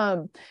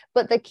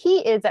 But the key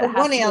is that So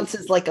 1 ounce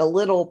is like a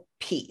little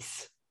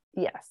piece.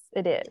 Yes,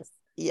 it is.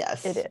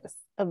 Yes. It is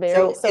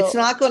So it's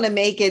not going to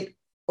make it,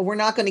 we're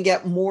not going to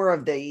get more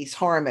of these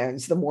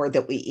hormones the more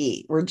that we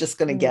eat. We're just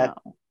going to get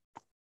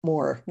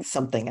more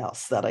something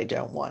else that I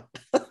don't want.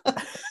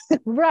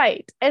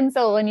 Right. And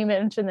so when you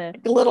mentioned the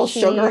a little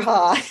sugar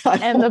high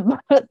and the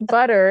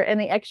butter and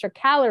the extra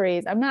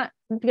calories, I'm not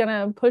going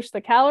to push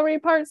the calorie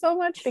part so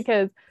much,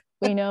 because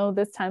we know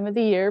this time of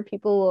the year,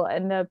 people will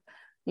end up,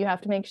 you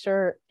have to make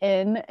sure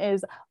in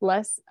is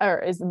less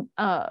than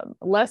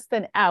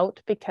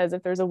out, because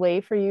if there's a way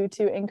for you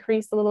to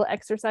increase a little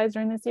exercise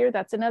during this year,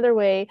 that's another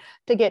way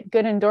to get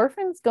good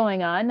endorphins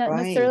going on. Not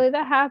necessarily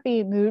the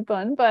happy mood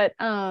one, but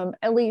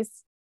at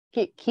least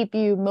keep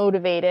you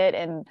motivated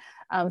and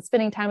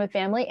spending time with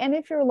family. And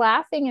if you're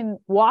laughing and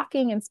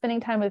walking and spending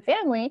time with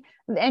family,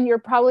 then you're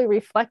probably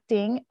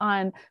reflecting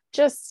on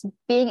just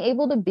being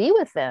able to be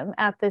with them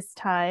at this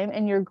time,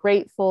 and you're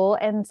grateful.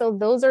 And so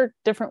those are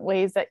different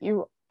ways that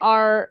you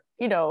are,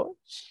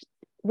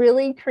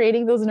 really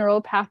creating those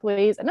neural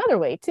pathways another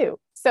way too.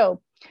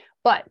 So,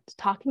 but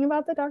talking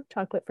about the dark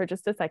chocolate for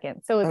just a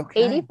second. So it's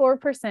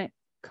 84%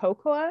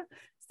 cocoa.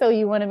 So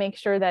you want to make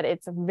sure that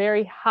it's a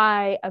very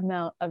high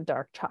amount of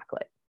dark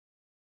chocolate.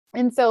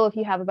 And so if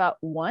you have about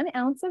 1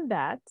 ounce of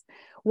that,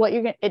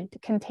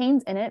 it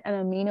contains in it an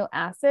amino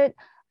acid.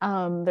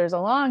 There's a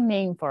long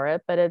name for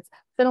it, but it's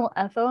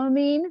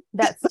phenylethylamine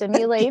that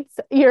stimulates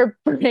your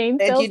brain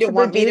cells. And you don't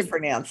want me to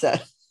pronounce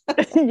it.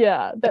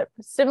 Yeah, that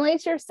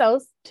stimulates your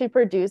cells to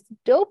produce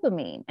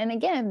dopamine. And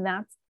again,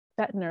 that's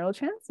that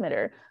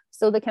neurotransmitter.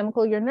 So the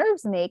chemical your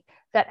nerves make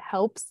that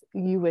helps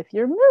you with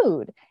your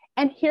mood.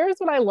 And here's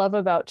what I love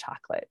about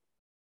chocolate.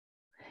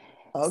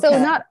 So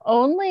not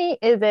only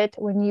is it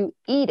when you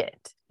eat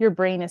it, your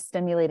brain is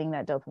stimulating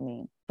that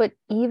dopamine, but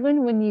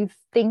even when you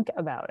think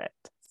about it.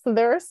 So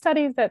there are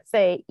studies that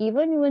say,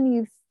 even when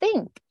you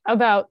think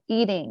about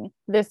eating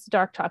this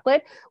dark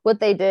chocolate, what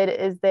they did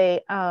is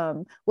they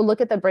will look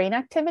at the brain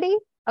activity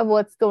of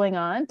what's going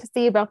on to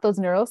see about those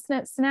neural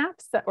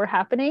synapses that were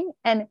happening.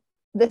 And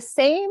the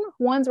same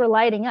ones were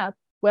lighting up,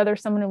 whether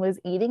someone was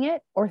eating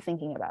it or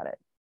thinking about it.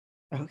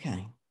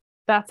 Okay.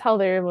 That's how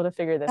they're able to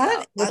figure this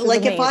out.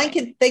 Like if I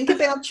could think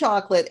about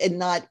chocolate and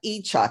not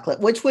eat chocolate,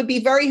 which would be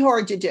very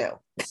hard to do.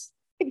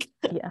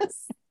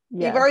 Yes.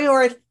 Be very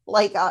hard.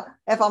 Like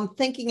if I'm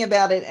thinking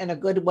about it in a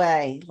good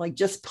way, like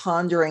just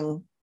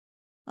pondering,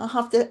 I'll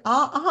have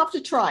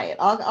to try it.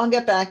 I'll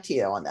get back to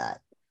you on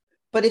that.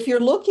 But if you're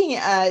looking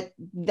at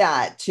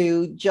that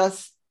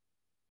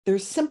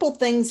there's simple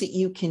things that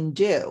you can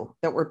do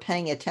that we're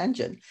paying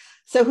attention.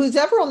 So who's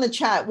ever on the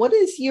chat, what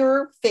is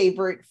your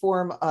favorite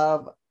form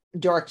of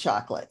dark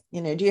chocolate?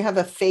 Do you have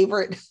a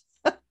favorite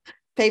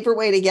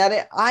way to get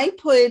it? I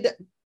put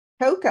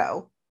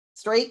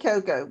straight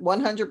cocoa,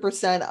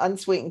 100%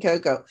 unsweetened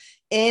cocoa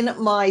in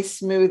my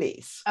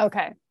smoothies.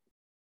 Okay.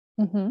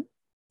 Mm-hmm.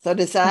 So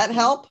does that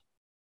help?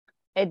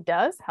 It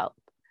does help.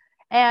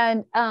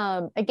 And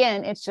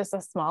again, it's just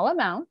a small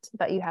amount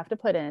that you have to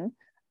put in.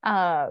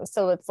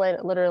 So it's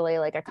literally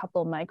like a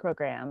couple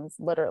micrograms,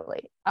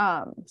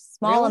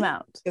 small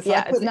amount.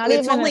 Yeah,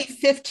 it's only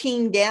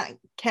 15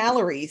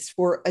 calories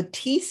for a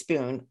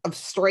teaspoon of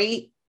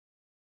straight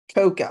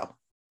cocoa.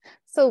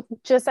 So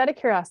just out of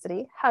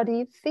curiosity, how do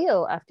you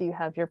feel after you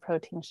have your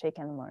protein shake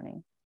in the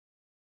morning?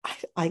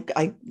 I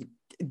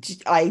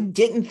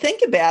didn't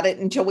think about it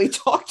until we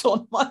talked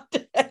on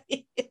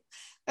Monday.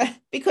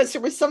 Because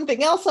there was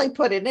something else I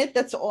put in it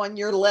that's on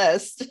your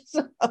list.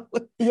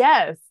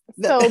 Yes.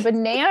 So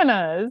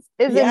bananas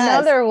is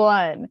another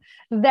one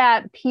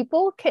that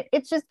people can,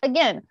 it's just,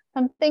 again,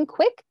 something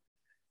quick,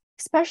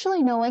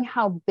 especially knowing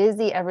how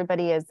busy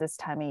everybody is this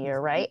time of year,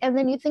 right? And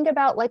then you think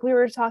about, like we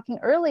were talking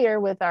earlier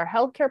with our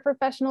healthcare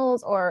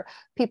professionals or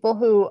people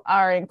who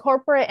are in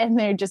corporate, and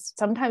they just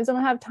sometimes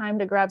don't have time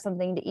to grab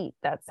something to eat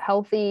that's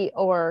healthy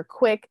or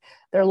quick.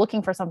 They're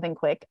looking for something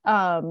quick,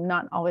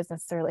 not always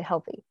necessarily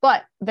healthy,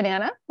 but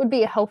banana would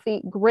be a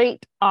healthy,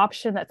 great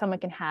option that someone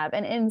can have.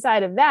 And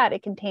inside of that,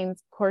 it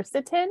contains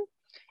quercetin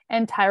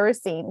and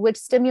tyrosine, which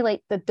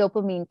stimulate the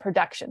dopamine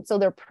production. So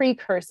they're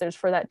precursors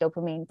for that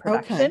dopamine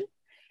production. Okay.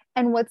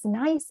 And what's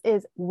nice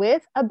is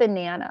with a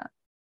banana,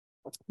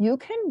 you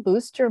can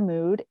boost your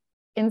mood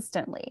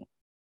instantly.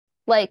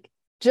 Like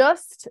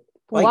just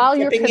while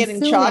you're consuming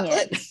it in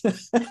chocolate.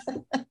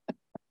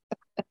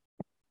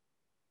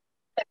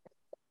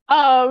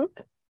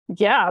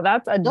 Yeah,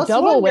 that's a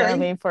double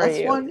whammy for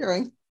you.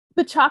 Wondering.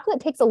 The chocolate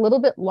takes a little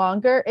bit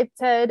longer, it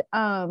said,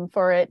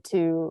 for it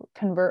to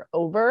convert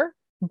over,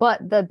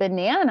 but the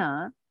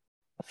banana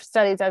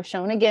studies I've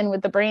shown, again,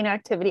 with the brain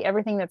activity,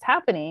 everything that's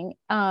happening,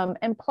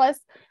 and plus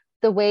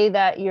the way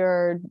that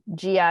your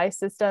GI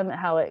system,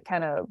 how it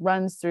kind of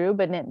runs through,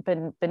 but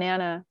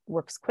banana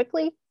works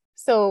quickly.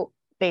 So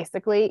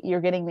basically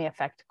you're getting the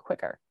effect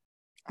quicker.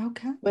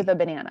 Okay. With a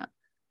banana.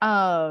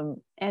 And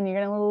you're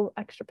getting a little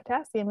extra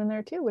potassium in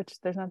there too, which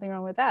there's nothing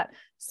wrong with that.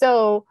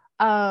 So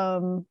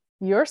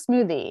your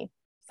smoothie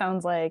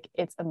sounds like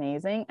it's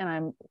amazing, and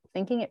I'm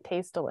thinking it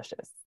tastes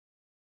delicious.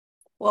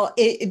 Well,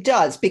 it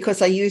does,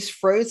 because I use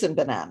frozen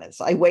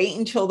bananas. I wait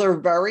until they're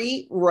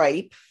very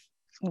ripe.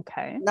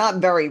 Okay.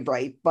 Not very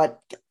ripe, but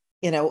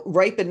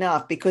ripe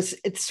enough, because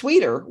it's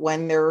sweeter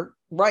when they're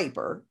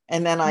riper.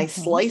 And then I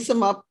slice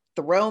them up,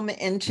 throw them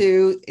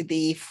into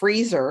the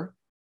freezer.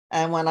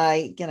 And when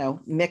I,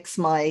 mix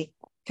my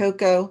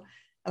cocoa,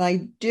 and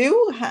I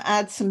do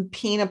add some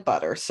peanut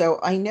butter. So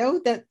I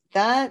know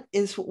that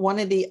is one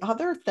of the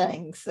other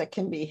things that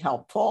can be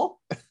helpful.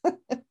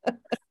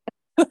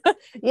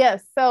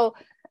 Yes. So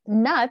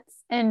nuts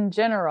in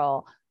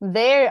general,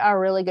 they are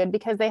really good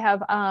because they have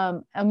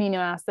amino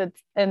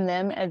acids in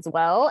them as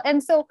well.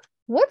 And so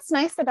what's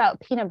nice about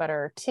peanut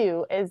butter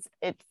too is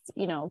it's,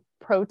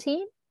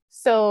 protein.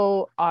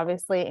 So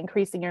obviously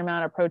increasing your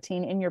amount of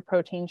protein in your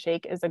protein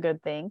shake is a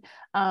good thing.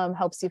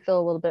 Helps you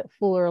feel a little bit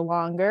fuller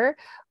longer.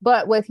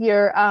 But with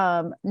your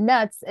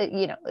nuts,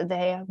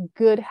 they have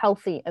good,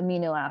 healthy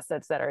amino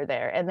acids that are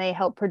there, and they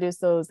help produce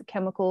those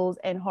chemicals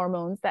and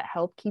hormones that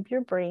help keep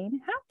your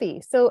brain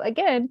happy. So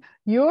again,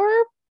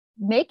 you're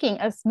making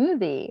a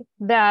smoothie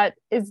that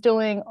is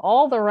doing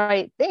all the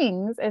right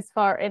things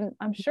and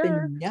I'm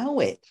sure.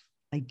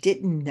 I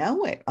didn't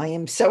know it. I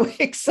am so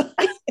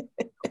excited.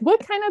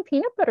 What kind of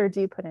peanut butter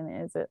do you put in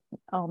it? Is it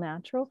all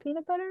natural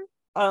peanut butter?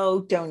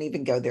 Oh, don't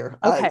even go there.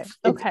 Okay.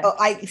 Okay.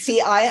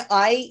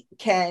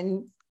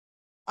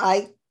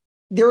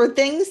 There are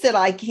things that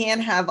I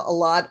can't have a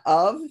lot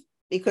of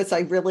because I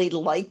really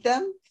like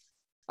them.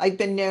 I've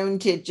been known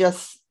to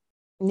just,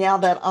 now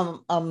that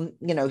I'm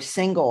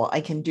single,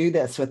 I can do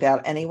this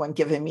without anyone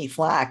giving me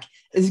flack,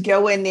 is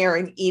go in there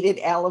and eat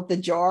it out of the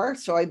jar.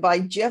 So I buy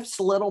Jif's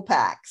little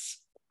packs.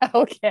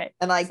 Okay.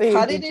 And I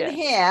cut it in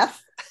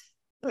half.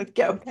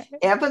 Okay.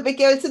 Half of it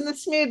goes in the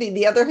smoothie.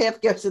 The other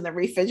half goes in the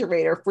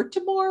refrigerator for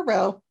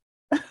tomorrow.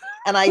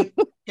 And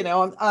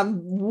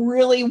I'm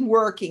really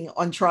working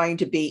on trying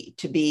to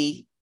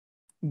be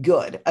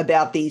good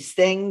about these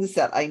things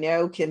that I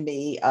know can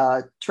be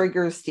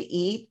triggers to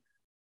eat.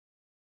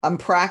 I'm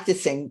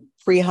practicing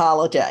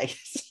pre-holiday.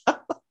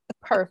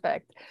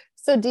 Perfect.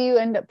 So do you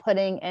end up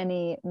putting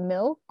any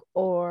milk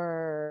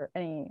or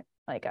any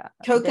like a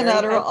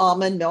coconut or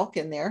almond milk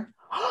in there?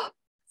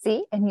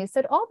 See, and you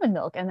said almond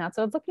milk, and that's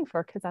what I was looking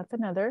for, because that's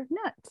another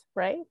nut,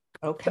 right?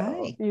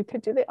 Okay. So you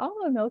could do the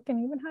almond milk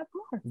and even have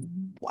more.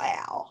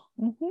 Wow.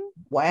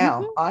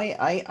 Wow.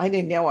 I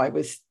didn't know I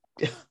was,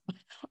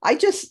 I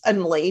just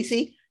am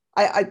lazy.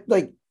 I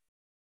like,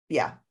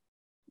 yeah,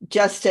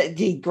 just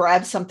to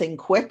grab something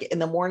quick in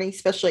the morning,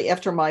 especially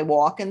after my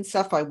walk and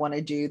stuff. I want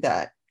to do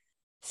that.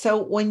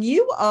 So when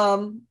you,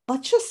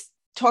 let's just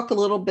talk a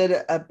little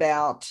bit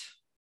about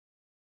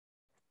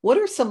what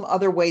are some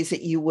other ways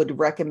that you would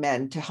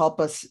recommend to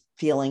help us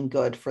feeling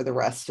good for the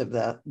rest of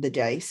the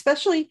day?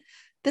 Especially,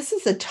 this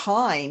is a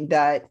time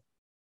that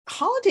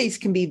holidays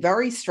can be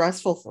very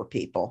stressful for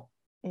people.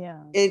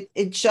 Yeah.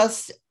 It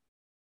just,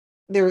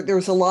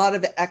 there's a lot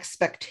of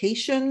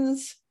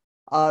expectations,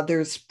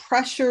 there's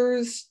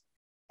pressures,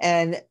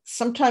 and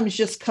sometimes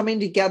just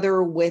coming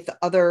together with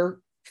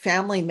other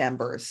family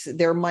members,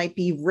 there might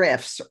be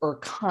rifts or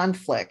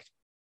conflict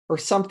or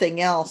something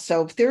else.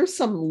 So if there's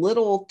some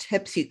little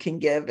tips you can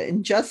give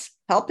and just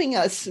helping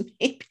us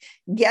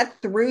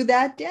get through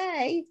that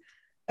day.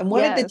 And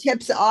one of the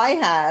tips I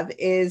have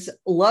is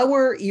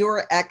lower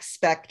your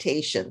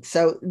expectations.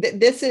 So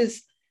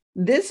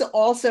this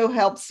also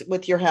helps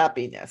with your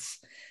happiness.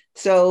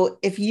 So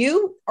if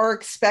you are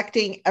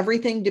expecting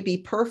everything to be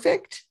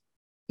perfect,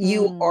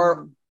 you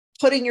are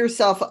putting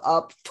yourself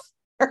up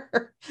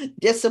for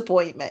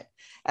disappointment.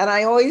 And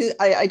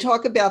I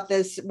talk about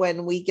this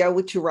when we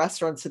go to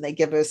restaurants and they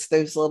give us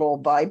those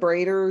little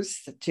vibrators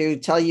to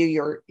tell you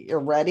you're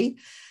ready.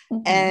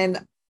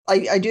 And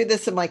I do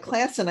this in my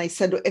class, and I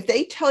said, if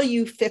they tell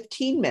you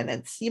 15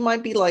 minutes, you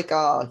might be like,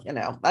 oh,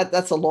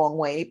 that's a long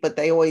way, but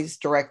they always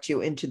direct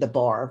you into the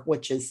bar,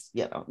 which is,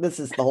 this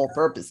is the whole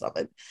purpose of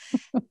it.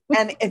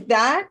 And if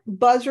that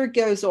buzzer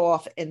goes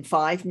off in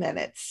 5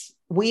 minutes,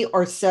 we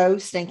are so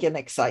stinking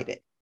excited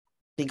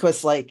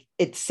because like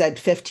it said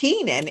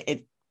 15 and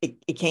it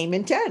came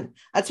in 10.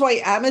 That's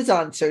why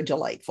Amazon's so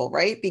delightful,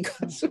 right?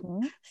 Because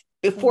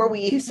before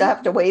we used to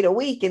have to wait a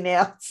week, and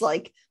now it's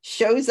like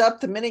shows up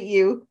the minute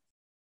you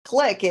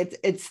click,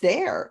 it's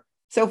there.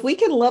 So if we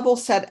can level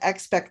set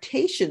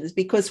expectations,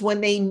 because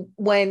when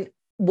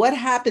what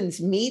happens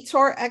meets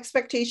our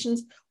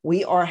expectations,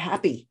 we are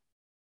happy.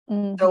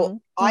 So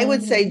I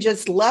would say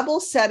just level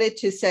set it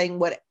to saying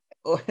what,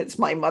 as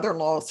my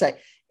mother-in-law will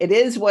say, it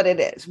is what it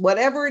is.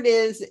 Whatever it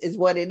is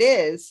what it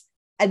is.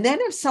 And then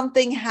if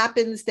something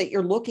happens that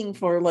you're looking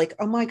for, like,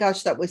 oh my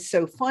gosh, that was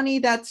so funny,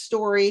 that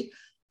story.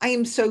 I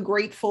am so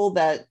grateful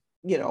that,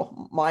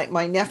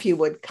 my nephew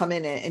would come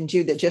in and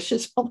do the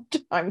dishes all the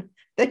time,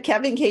 that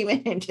Kevin came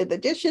in and did the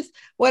dishes,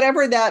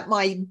 whatever that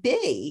might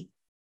be.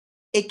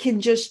 it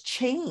can just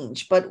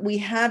change. But we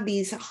have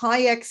these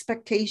high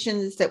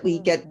expectations that we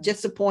get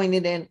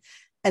disappointed in.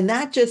 And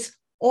that just,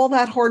 all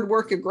that hard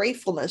work of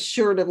gratefulness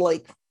sure to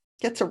like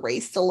gets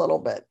erased a little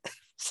bit.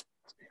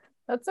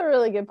 That's a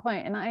really good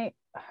point. And I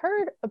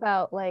heard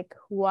about like,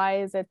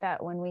 why is it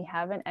that when we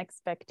have an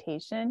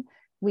expectation,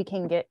 we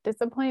can get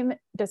disappointed.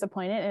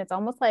 And it's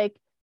almost like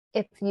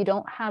if you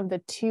don't have the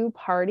two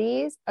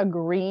parties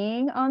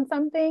agreeing on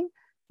something,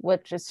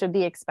 which is should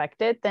be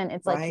expected, then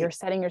it's like you're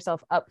setting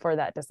yourself up for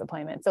that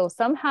disappointment. So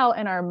somehow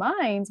in our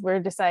minds, we're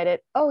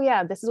decided, oh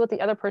yeah, this is what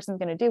the other person's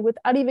going to do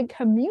without even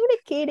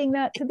communicating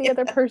that to the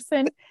other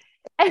person.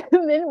 And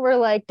then we're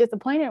like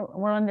disappointed.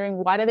 We're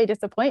wondering, why do they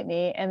disappoint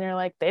me? And they're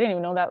like, they didn't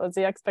even know that was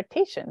the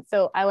expectation.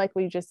 So I like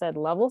what you just said,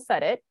 level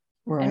set it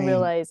and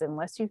realize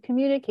unless you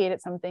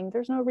communicated something,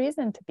 there's no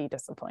reason to be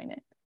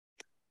disappointed.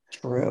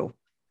 True.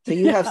 So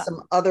you have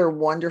some other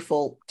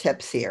wonderful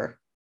tips here.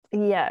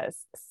 Yes.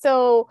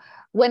 So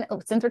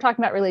since we're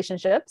talking about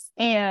relationships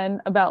and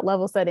about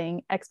level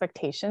setting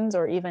expectations,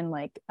 or even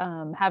like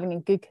having a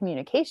good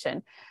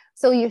communication.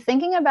 So you're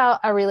thinking about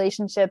a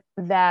relationship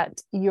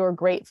that you're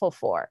grateful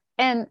for.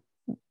 And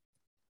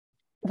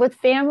with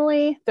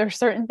family, there are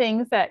certain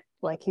things that,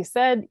 like you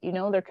said,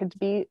 there could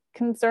be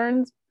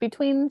concerns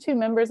between two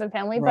members of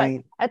family.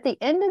 But at the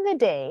end of the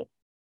day,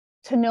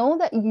 to know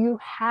that you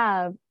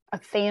have a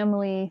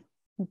family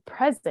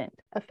present,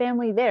 a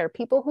family there,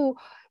 people who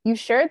you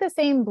share the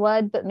same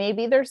blood, but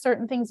maybe there's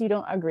certain things you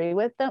don't agree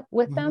with them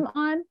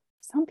on.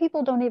 Some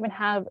people don't even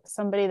have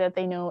somebody that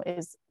they know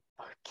is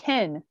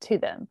kin to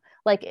them,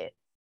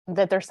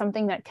 that there's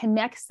something that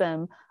connects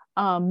them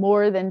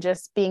more than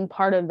just being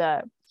part of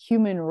the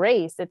human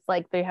race. It's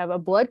like they have a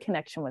blood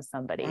connection with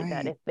somebody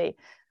that if they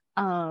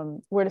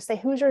were to say,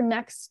 who's your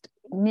next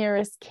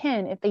nearest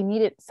kin, if they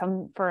need it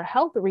for a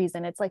health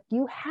reason, it's like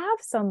you have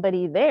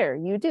somebody there.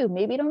 You do.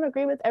 Maybe don't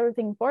agree with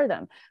everything for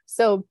them.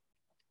 So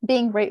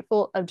being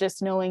grateful of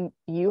just knowing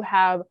you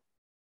have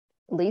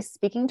at least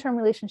speaking term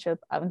relationship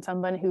of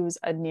someone who's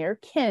a near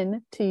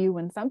kin to you,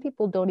 when some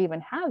people don't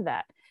even have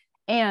that.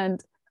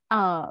 And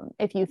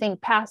if you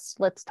think past,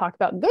 let's talk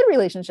about good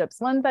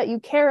relationships, ones that you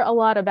care a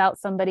lot about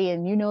somebody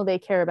and they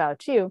care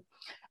about you,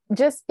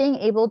 just being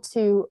able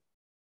to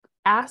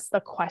ask the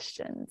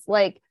questions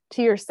like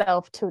to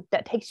yourself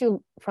that takes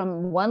you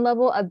from one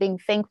level of being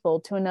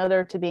thankful to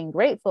another to being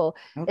grateful.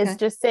 Is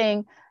just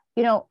saying,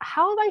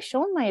 how have I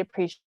shown my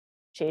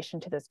appreciation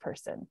to this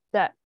person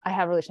that I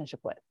have a relationship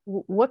with?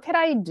 What could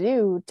I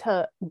do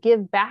to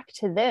give back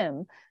to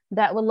them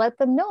that would let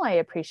them know I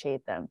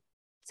appreciate them?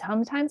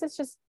 Sometimes it's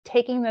just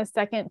taking the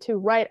second to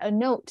write a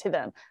note to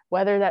them,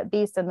 whether that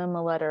be send them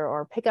a letter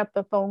or pick up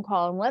the phone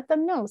call and let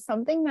them know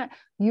something that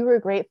you were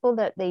grateful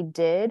that they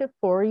did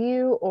for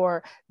you,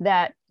 or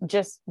that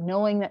just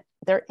knowing that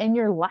they're in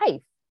your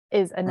life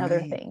is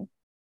another thing.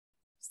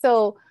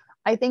 So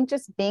I think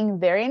just being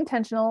very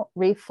intentional,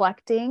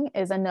 reflecting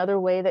is another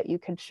way that you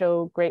could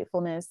show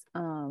gratefulness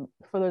for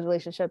those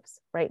relationships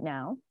right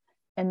now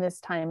in this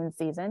time and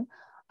season.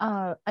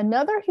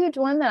 Another huge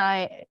one that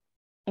I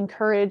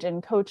encourage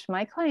and coach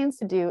my clients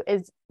to do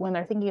is when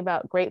they're thinking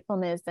about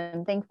gratefulness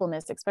and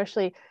thankfulness,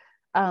 especially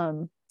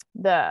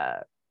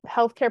the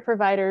healthcare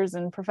providers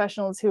and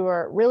professionals who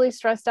are really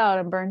stressed out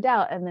and burned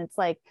out. And it's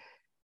like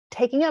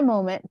taking a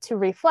moment to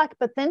reflect,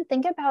 but then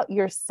think about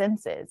your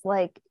senses,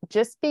 like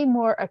just be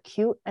more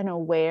acute and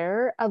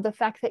aware of the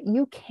fact that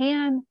you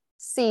can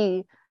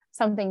see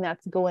something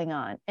that's going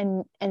on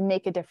and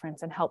make a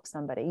difference and help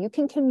somebody. You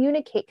can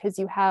communicate because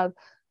you have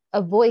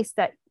a voice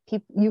that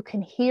you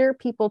can hear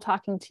people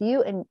talking to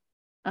you,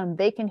 and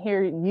they can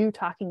hear you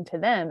talking to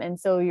them. And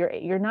so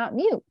you're not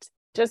mute.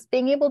 Just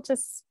being able to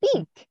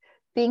speak,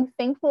 being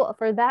thankful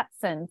for that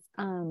sense,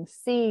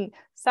 see,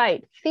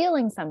 sight,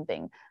 feeling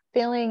something,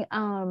 feeling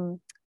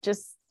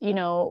just,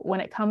 when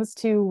it comes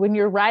to when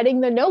you're writing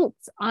the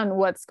notes on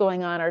what's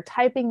going on or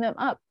typing them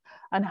up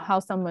on how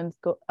someone's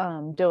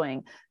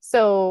doing.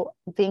 So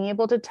being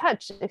able to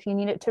touch, if you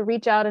need it, to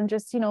reach out and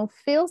just,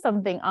 feel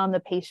something on the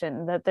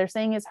patient that they're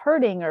saying is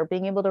hurting, or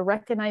being able to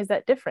recognize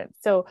that difference.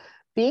 So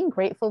being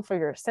grateful for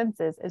your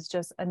senses is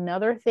just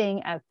another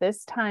thing at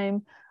this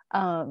time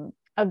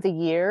of the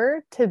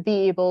year to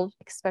be able,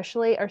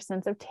 especially our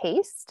sense of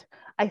taste.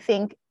 I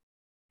think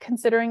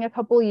considering a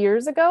couple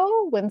years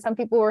ago when some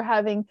people were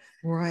having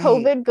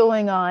COVID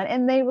going on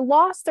and they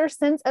lost their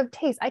sense of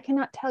taste. I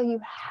cannot tell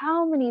you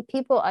how many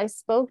people I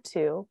spoke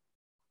to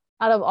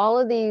out of all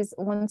of these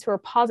ones who are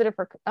positive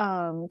for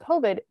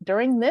COVID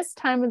during this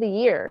time of the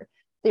year.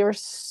 They were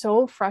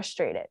so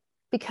frustrated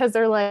because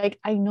they're like,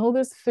 I know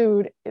this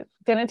food is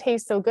going to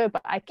taste so good,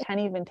 but I can't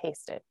even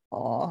taste it.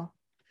 Oh,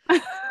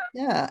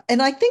 yeah.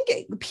 And I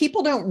think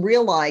people don't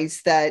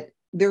realize that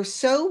there's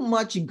so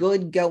much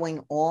good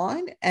going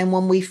on. And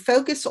when we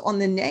focus on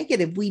the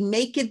negative, we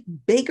make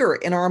it bigger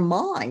in our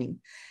mind.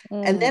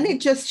 And then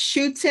it just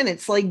shoots in.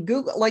 It's like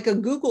Google, like a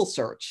Google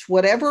search,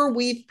 whatever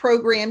we've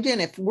programmed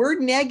in. If we're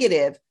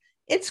negative,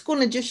 it's going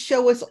to just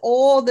show us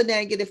all the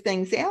negative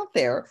things out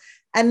there.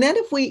 And then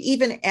if we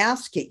even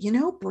ask it,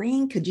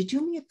 brain, could you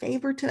do me a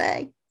favor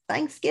today?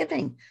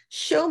 Thanksgiving.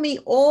 Show me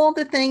all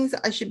the things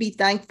I should be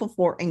thankful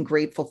for and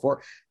grateful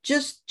for.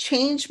 Just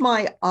change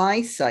my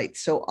eyesight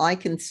so I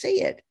can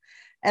see it.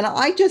 And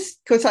I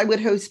just, because I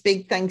would host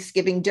big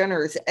Thanksgiving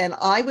dinners, and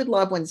I would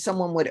love when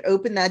someone would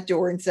open that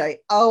door and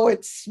say, "Oh,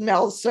 it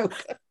smells so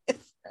good."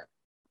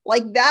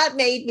 Like that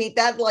made me,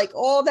 that like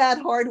all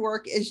that hard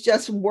work is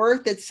just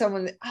worth it.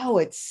 Someone, "Oh,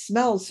 it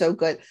smells so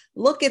good.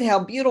 Look at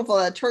how beautiful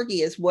that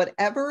turkey is."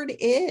 Whatever it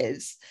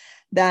is,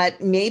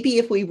 that maybe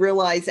if we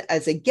realize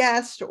as a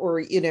guest, or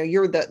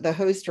you're the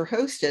host or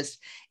hostess,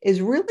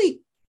 is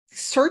really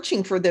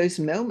searching for those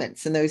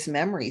moments and those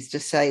memories to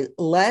say,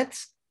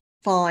 let's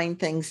find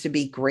things to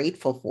be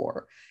grateful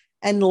for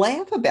and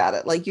laugh about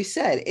it. Like you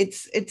said,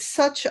 it's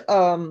such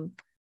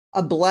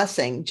a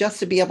blessing just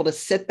to be able to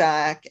sit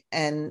back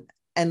and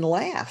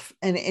laugh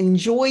and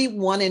enjoy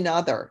one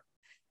another.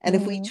 And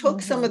if we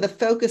took some of the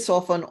focus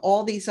off on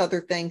all these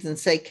other things and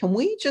say, can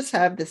we just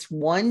have this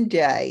one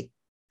day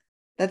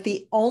that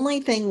the only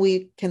thing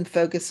we can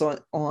focus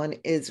on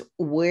is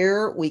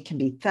where we can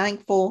be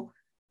thankful,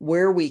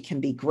 where we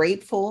can be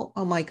grateful.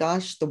 Oh my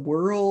gosh, the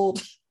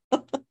world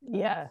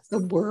Yes.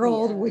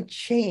 would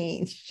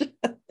change.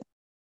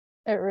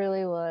 It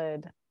really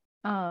would.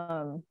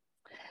 But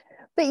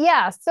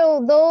yeah,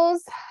 so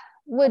those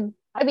would,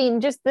 I mean,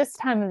 just this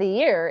time of the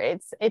year,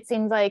 it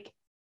seems like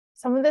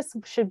some of this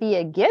should be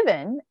a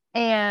given.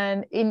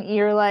 And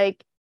you're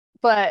like,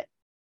 but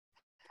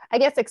I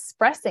guess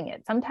expressing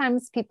it.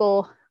 Sometimes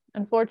people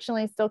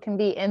unfortunately still can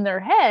be in their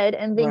head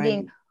and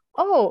thinking, right,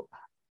 oh,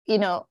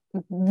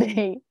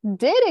 they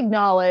did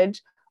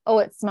acknowledge, oh,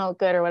 it smelled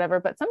good or whatever.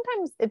 But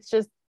sometimes it's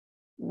just,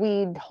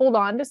 we hold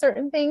on to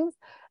certain things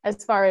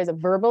as far as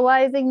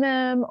verbalizing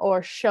them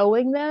or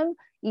showing them,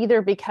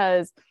 either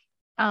because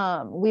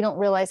we don't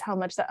realize how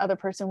much the other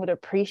person would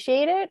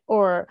appreciate it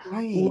or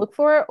look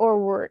for it, or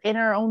we're in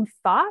our own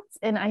thoughts.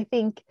 And I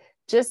think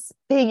just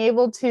being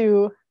able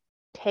to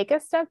take a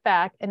step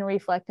back and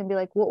reflect and be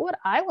like, what would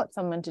I want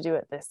someone to do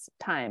at this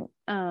time?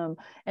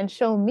 And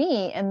show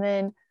me, and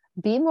then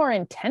be more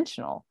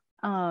intentional.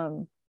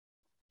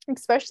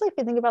 Especially if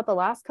you think about the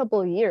last couple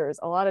of years,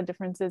 a lot of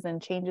differences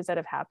and changes that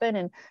have happened,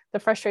 and the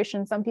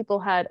frustration some people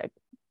had,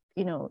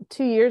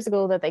 2 years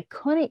ago, that they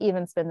couldn't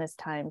even spend this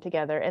time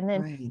together. And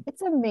then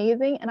it's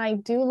amazing. And I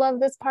do love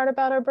this part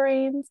about our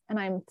brains. And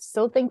I'm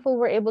so thankful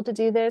we're able to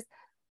do this.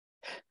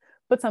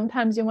 But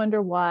sometimes you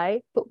wonder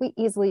why, but we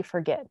easily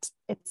forget,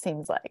 it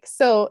seems like.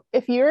 So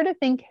if you were to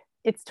think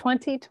it's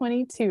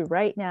 2022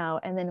 right now,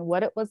 and then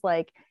what it was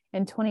like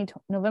in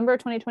November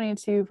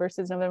 2022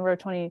 versus November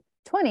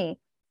 2020,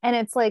 and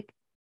it's like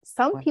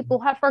some people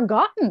have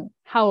forgotten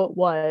how it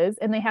was,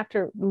 and they have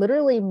to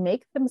literally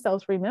make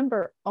themselves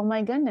remember, oh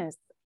my goodness,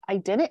 I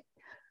didn't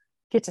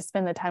get to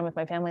spend the time with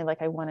my family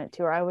like I wanted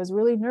to, or I was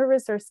really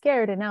nervous or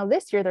scared. And now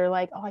this year they're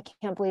like, oh, I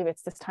can't believe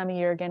it's this time of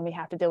year again. We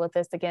have to deal with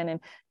this again. And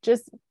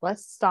just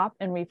let's stop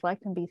and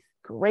reflect and be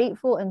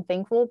grateful and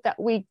thankful that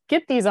we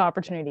get these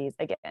opportunities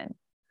again.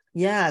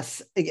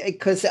 Yes,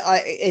 because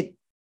it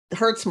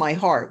hurts my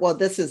heart. Well,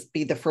 this is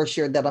be the first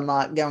year that I'm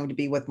not going to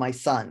be with my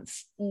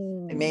sons.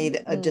 I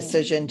made a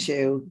decision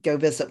to go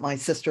visit my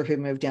sister who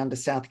moved down to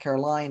South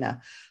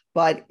Carolina,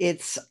 but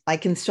I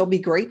can still be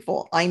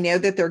grateful. I know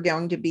that they're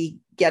going to be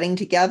getting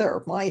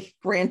together. My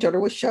granddaughter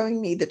was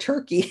showing me the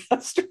turkey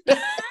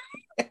yesterday.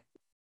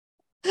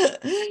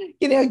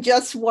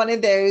 Just one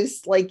of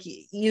those, like,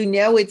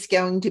 it's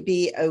going to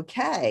be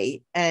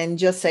okay. And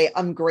just say,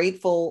 I'm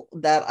grateful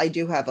that I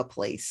do have a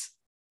place.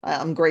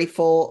 I'm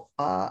grateful.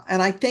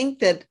 And I think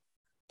that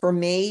for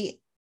me,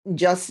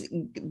 just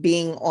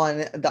being on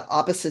the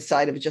opposite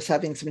side of just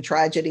having some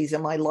tragedies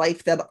in my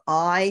life, that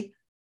I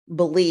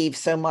believe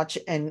so much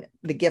in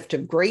the gift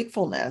of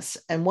gratefulness.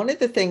 And one of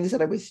the things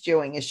that I was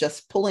doing is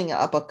just pulling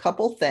up a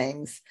couple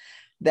things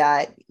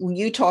that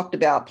you talked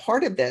about.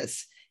 Part of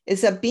this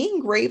is that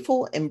being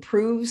grateful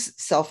improves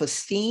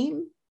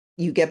self-esteem.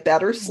 You get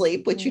better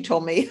sleep, which you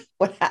told me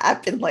what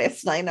happened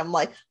last night. I'm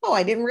like, oh,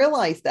 I didn't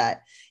realize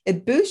that.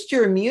 It boosts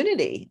your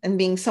immunity, and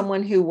being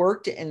someone who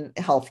worked in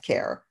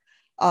healthcare,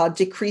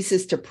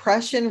 decreases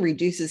depression,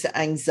 reduces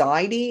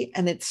anxiety,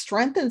 and it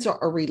strengthens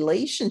a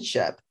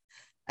relationship.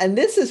 And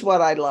this is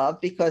what I love,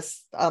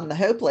 because I'm the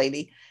Hope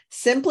Lady.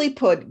 Simply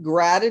put,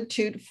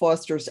 gratitude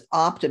fosters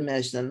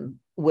optimism,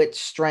 which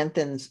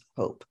strengthens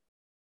hope.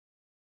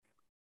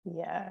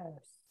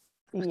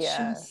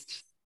 Yes.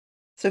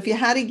 So if you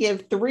had to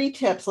give 3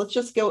 tips, let's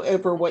just go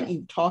over what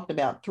you talked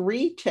about.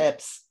 3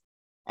 tips.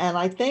 And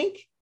I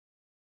think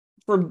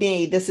for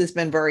me, this has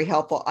been very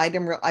helpful.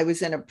 I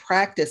was in a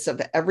practice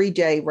of every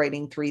day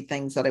writing 3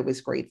 things that I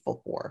was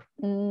grateful for.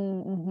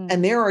 Mm-hmm.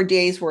 And there are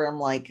days where I'm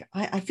like,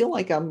 I feel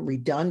like I'm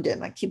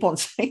redundant. I keep on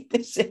saying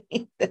the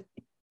same thing.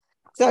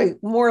 So I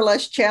more or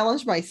less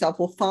challenge myself.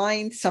 We'll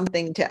find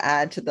something to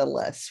add to the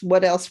list.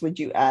 What else would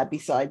you add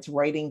besides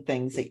writing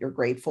things that you're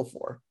grateful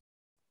for?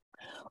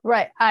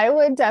 Right. I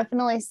would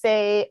definitely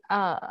say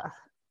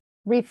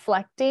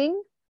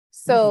reflecting.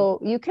 So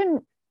you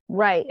can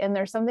write, and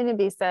there's something to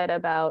be said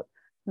about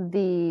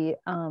the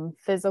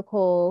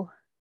physical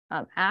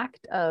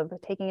act of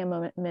taking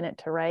a minute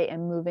to write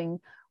and moving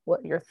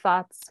what your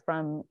thoughts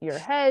from your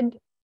head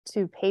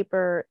to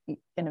paper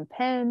in a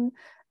pen.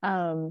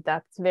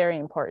 That's very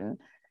important.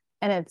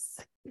 And it's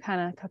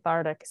kind of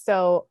cathartic.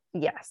 So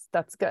yes,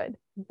 that's good.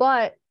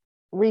 But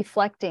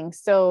reflecting.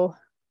 So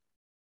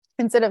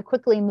instead of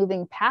quickly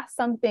moving past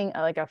something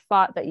like a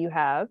thought that you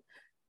have,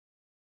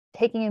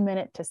 taking a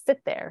minute to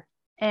sit there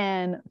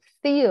and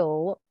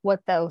feel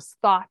what those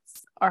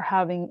thoughts are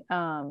having,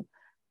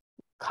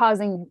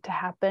 causing to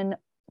happen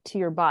to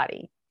your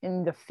body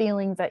and the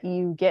feelings that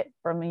you get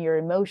from your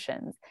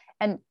emotions.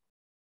 And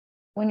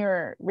when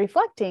you're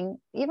reflecting,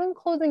 even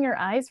closing your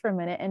eyes for a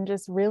minute and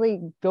just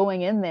really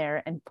going in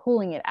there and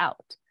pulling it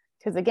out.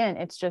 Because again,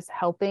 it's just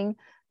helping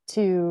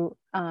to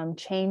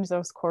change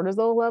those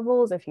cortisol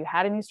levels. If you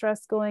had any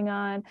stress going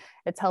on,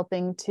 it's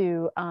helping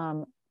to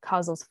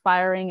cause those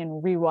firing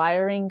and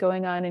rewiring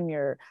going on in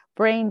your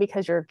brain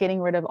because you're getting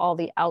rid of all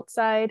the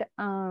outside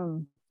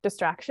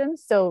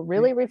distractions. So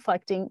really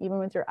reflecting, even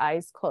with your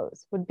eyes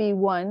closed, would be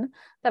one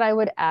that I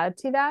would add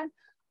to that.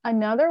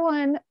 Another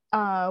one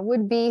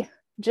would be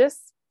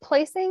just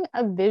placing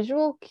a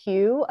visual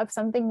cue of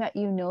something that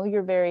you know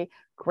you're very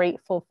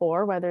grateful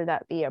for, whether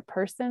that be a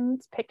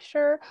person's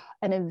picture,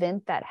 an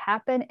event that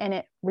happened, and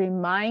it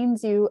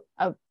reminds you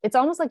of, it's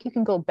almost like you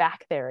can go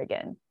back there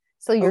again.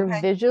 So you're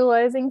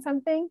visualizing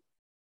something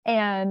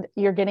and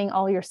you're getting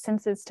all your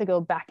senses to go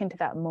back into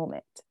that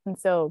moment. And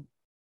so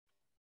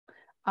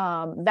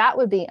that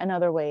would be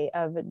another way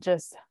of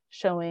just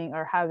showing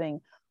or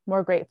having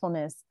more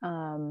gratefulness.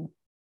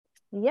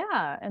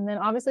 Yeah. And then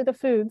obviously the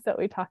foods that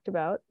we talked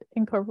about,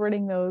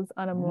 incorporating those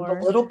on a more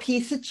a little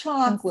piece of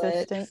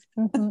chocolate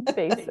consistent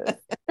basis.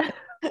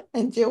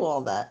 And do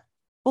all that.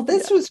 Well,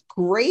 this was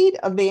great,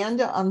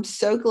 Amanda. I'm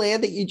so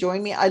glad that you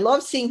joined me. I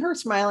love seeing her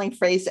smiling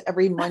face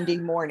every Monday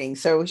morning.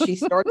 So she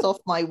starts off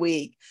my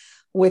week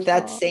with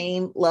that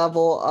same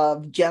level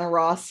of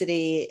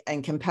generosity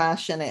and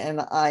compassion.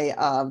 And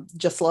I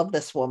just love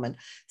this woman.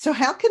 So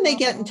how can they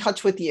get in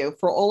touch with you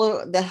for all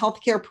of the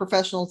healthcare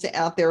professionals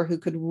out there who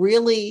could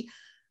really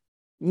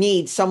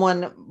need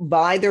someone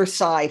by their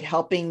side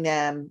helping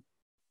them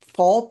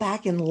fall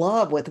back in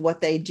love with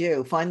what they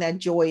do, find that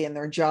joy in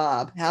their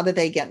job? How do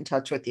they get in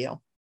touch with you?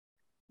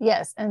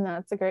 Yes, and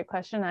that's a great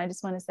question. I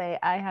just want to say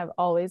I have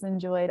always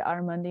enjoyed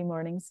our Monday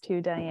mornings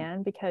too,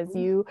 Diane, because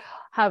you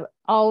have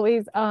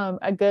always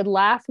a good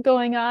laugh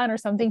going on or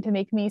something to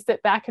make me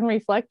sit back and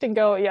reflect and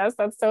go, yes,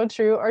 that's so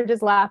true, or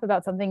just laugh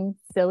about something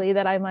silly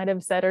that I might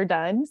have said or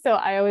done. So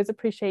I always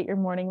appreciate your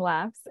morning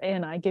laughs,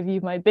 and I give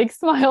you my big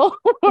smile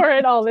for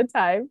it all the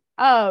time.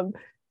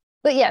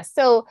 But yes,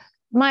 so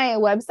my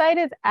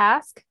website is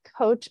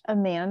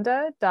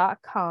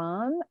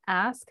askcoachamanda.com,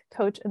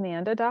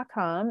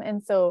 askcoachamanda.com.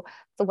 And so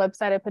the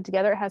website I put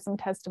together has some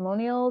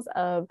testimonials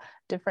of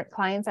different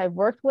clients I've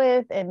worked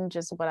with and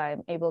just what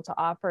I'm able to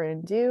offer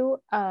and do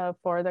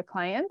for the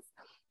clients.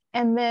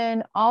 And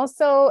then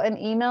also an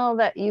email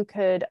that you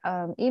could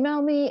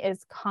email me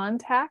is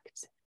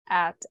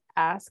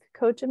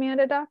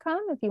contact@askcoachamanda.com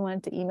if you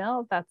want to email,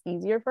 if that's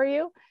easier for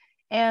you.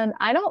 And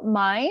I don't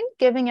mind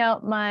giving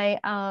out my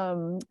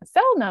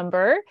cell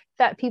number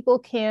that people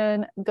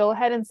can go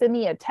ahead and send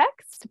me a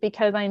text,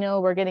 because I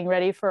know we're getting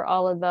ready for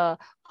all of the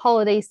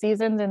holiday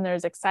seasons and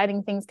there's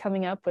exciting things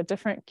coming up with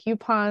different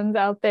coupons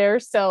out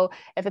there. So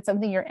if it's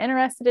something you're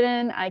interested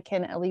in, I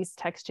can at least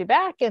text you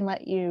back and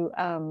let you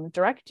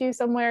direct you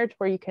somewhere to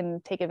where you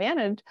can take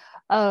advantage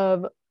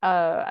of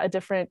a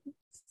different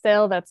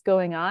sale that's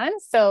going on.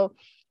 So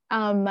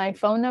my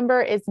phone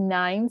number is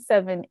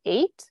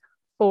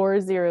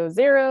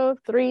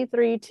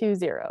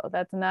 978-400-3320.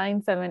 That's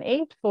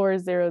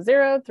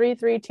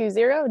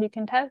 978-400-3320. And you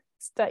can text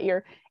that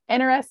you're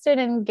interested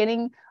in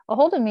getting a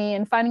hold of me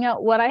and finding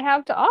out what I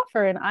have to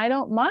offer. And I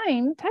don't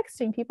mind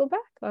texting people back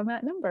on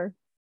that number.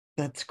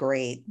 That's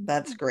great.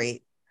 That's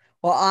great.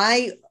 Well,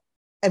 I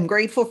am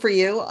grateful for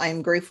you.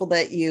 I'm grateful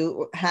that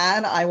you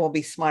had. I will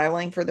be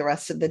smiling for the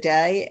rest of the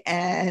day.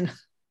 And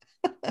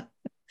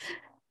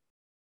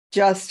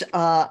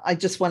I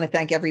just want to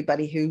thank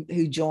everybody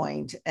who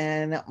joined.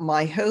 And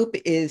my hope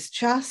is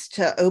just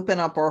to open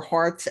up our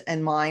hearts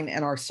and mind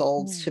and our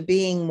souls to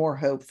being more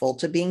hopeful,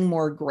 to being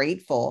more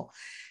grateful.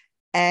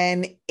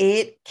 And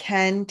it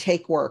can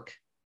take work.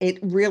 It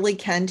really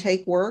can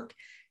take work,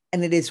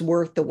 and it is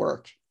worth the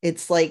work.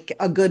 It's like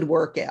a good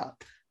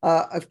workout.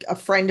 A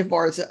friend of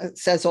ours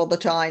says all the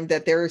time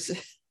that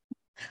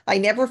I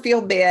never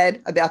feel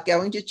bad about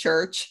going to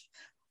church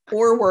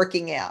or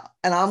working out.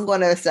 And I'm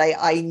going to say,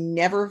 I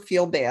never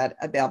feel bad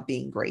about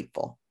being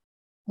grateful.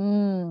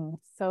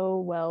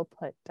 So well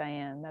put,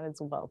 Diane. That is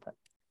well put.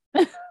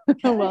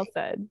 Okay. Well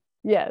said.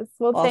 Yes.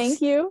 Well, thank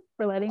you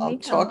for letting me come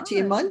talk to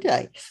you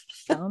Monday.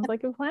 Sounds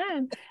like a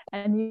plan.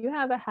 And you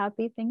have a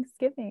happy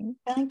Thanksgiving.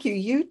 Thank you.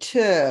 You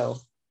too.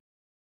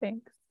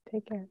 Thanks.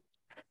 Take care.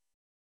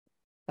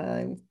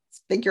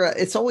 Figure out,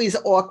 it's always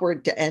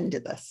awkward to end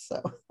this.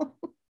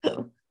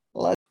 So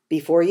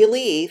before you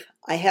leave,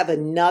 I have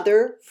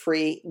another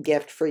free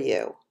gift for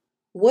you.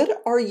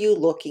 What are you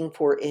looking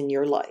for in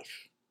your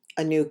life?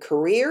 A new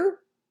career?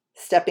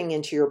 stepping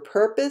into your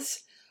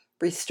purpose,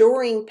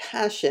 restoring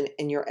passion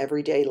in your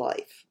everyday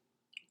life.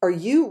 Are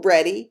you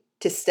ready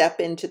to step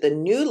into the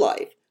new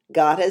life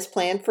God has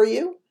planned for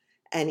you?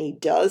 And He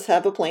does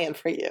have a plan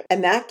for you.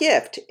 And that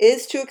gift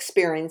is to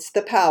experience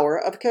the power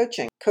of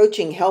coaching.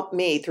 Coaching helped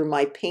me through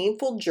my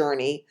painful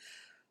journey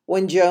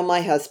when Joe,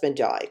 my husband,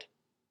 died.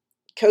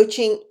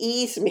 Coaching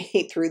eased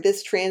me through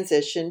this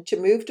transition to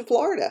move to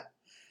Florida.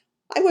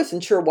 I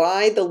wasn't sure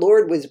why the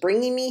Lord was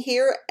bringing me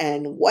here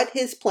and what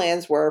His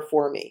plans were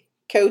for me.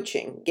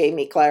 Coaching gave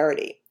me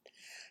clarity.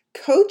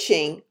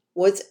 Coaching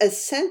was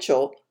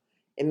essential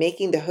in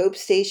making the Hope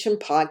Station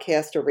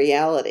podcast a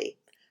reality.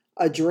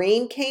 A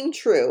dream came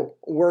true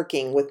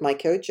working with my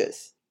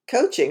coaches.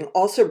 Coaching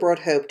also brought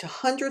hope to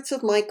hundreds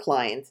of my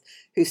clients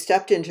who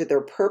stepped into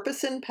their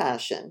purpose and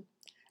passion,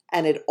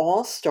 and it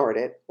all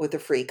started with a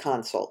free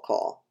consult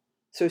call.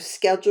 So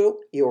schedule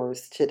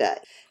yours today.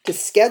 To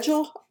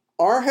schedule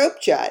our Hope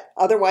Chat,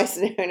 otherwise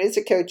known as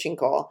a coaching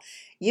call,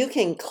 you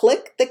can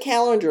click the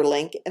calendar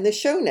link in the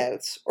show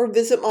notes or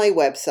visit my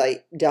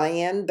website,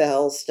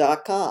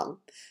 dianebelz.com.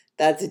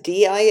 That's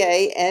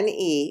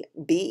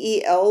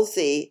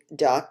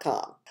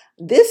DIANEBELZ.com.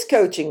 This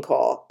coaching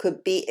call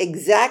could be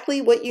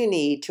exactly what you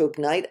need to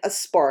ignite a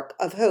spark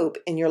of hope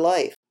in your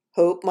life.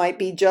 Hope might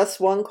be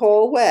just one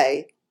call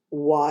away.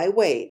 Why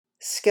wait?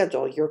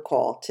 Schedule your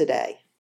call today.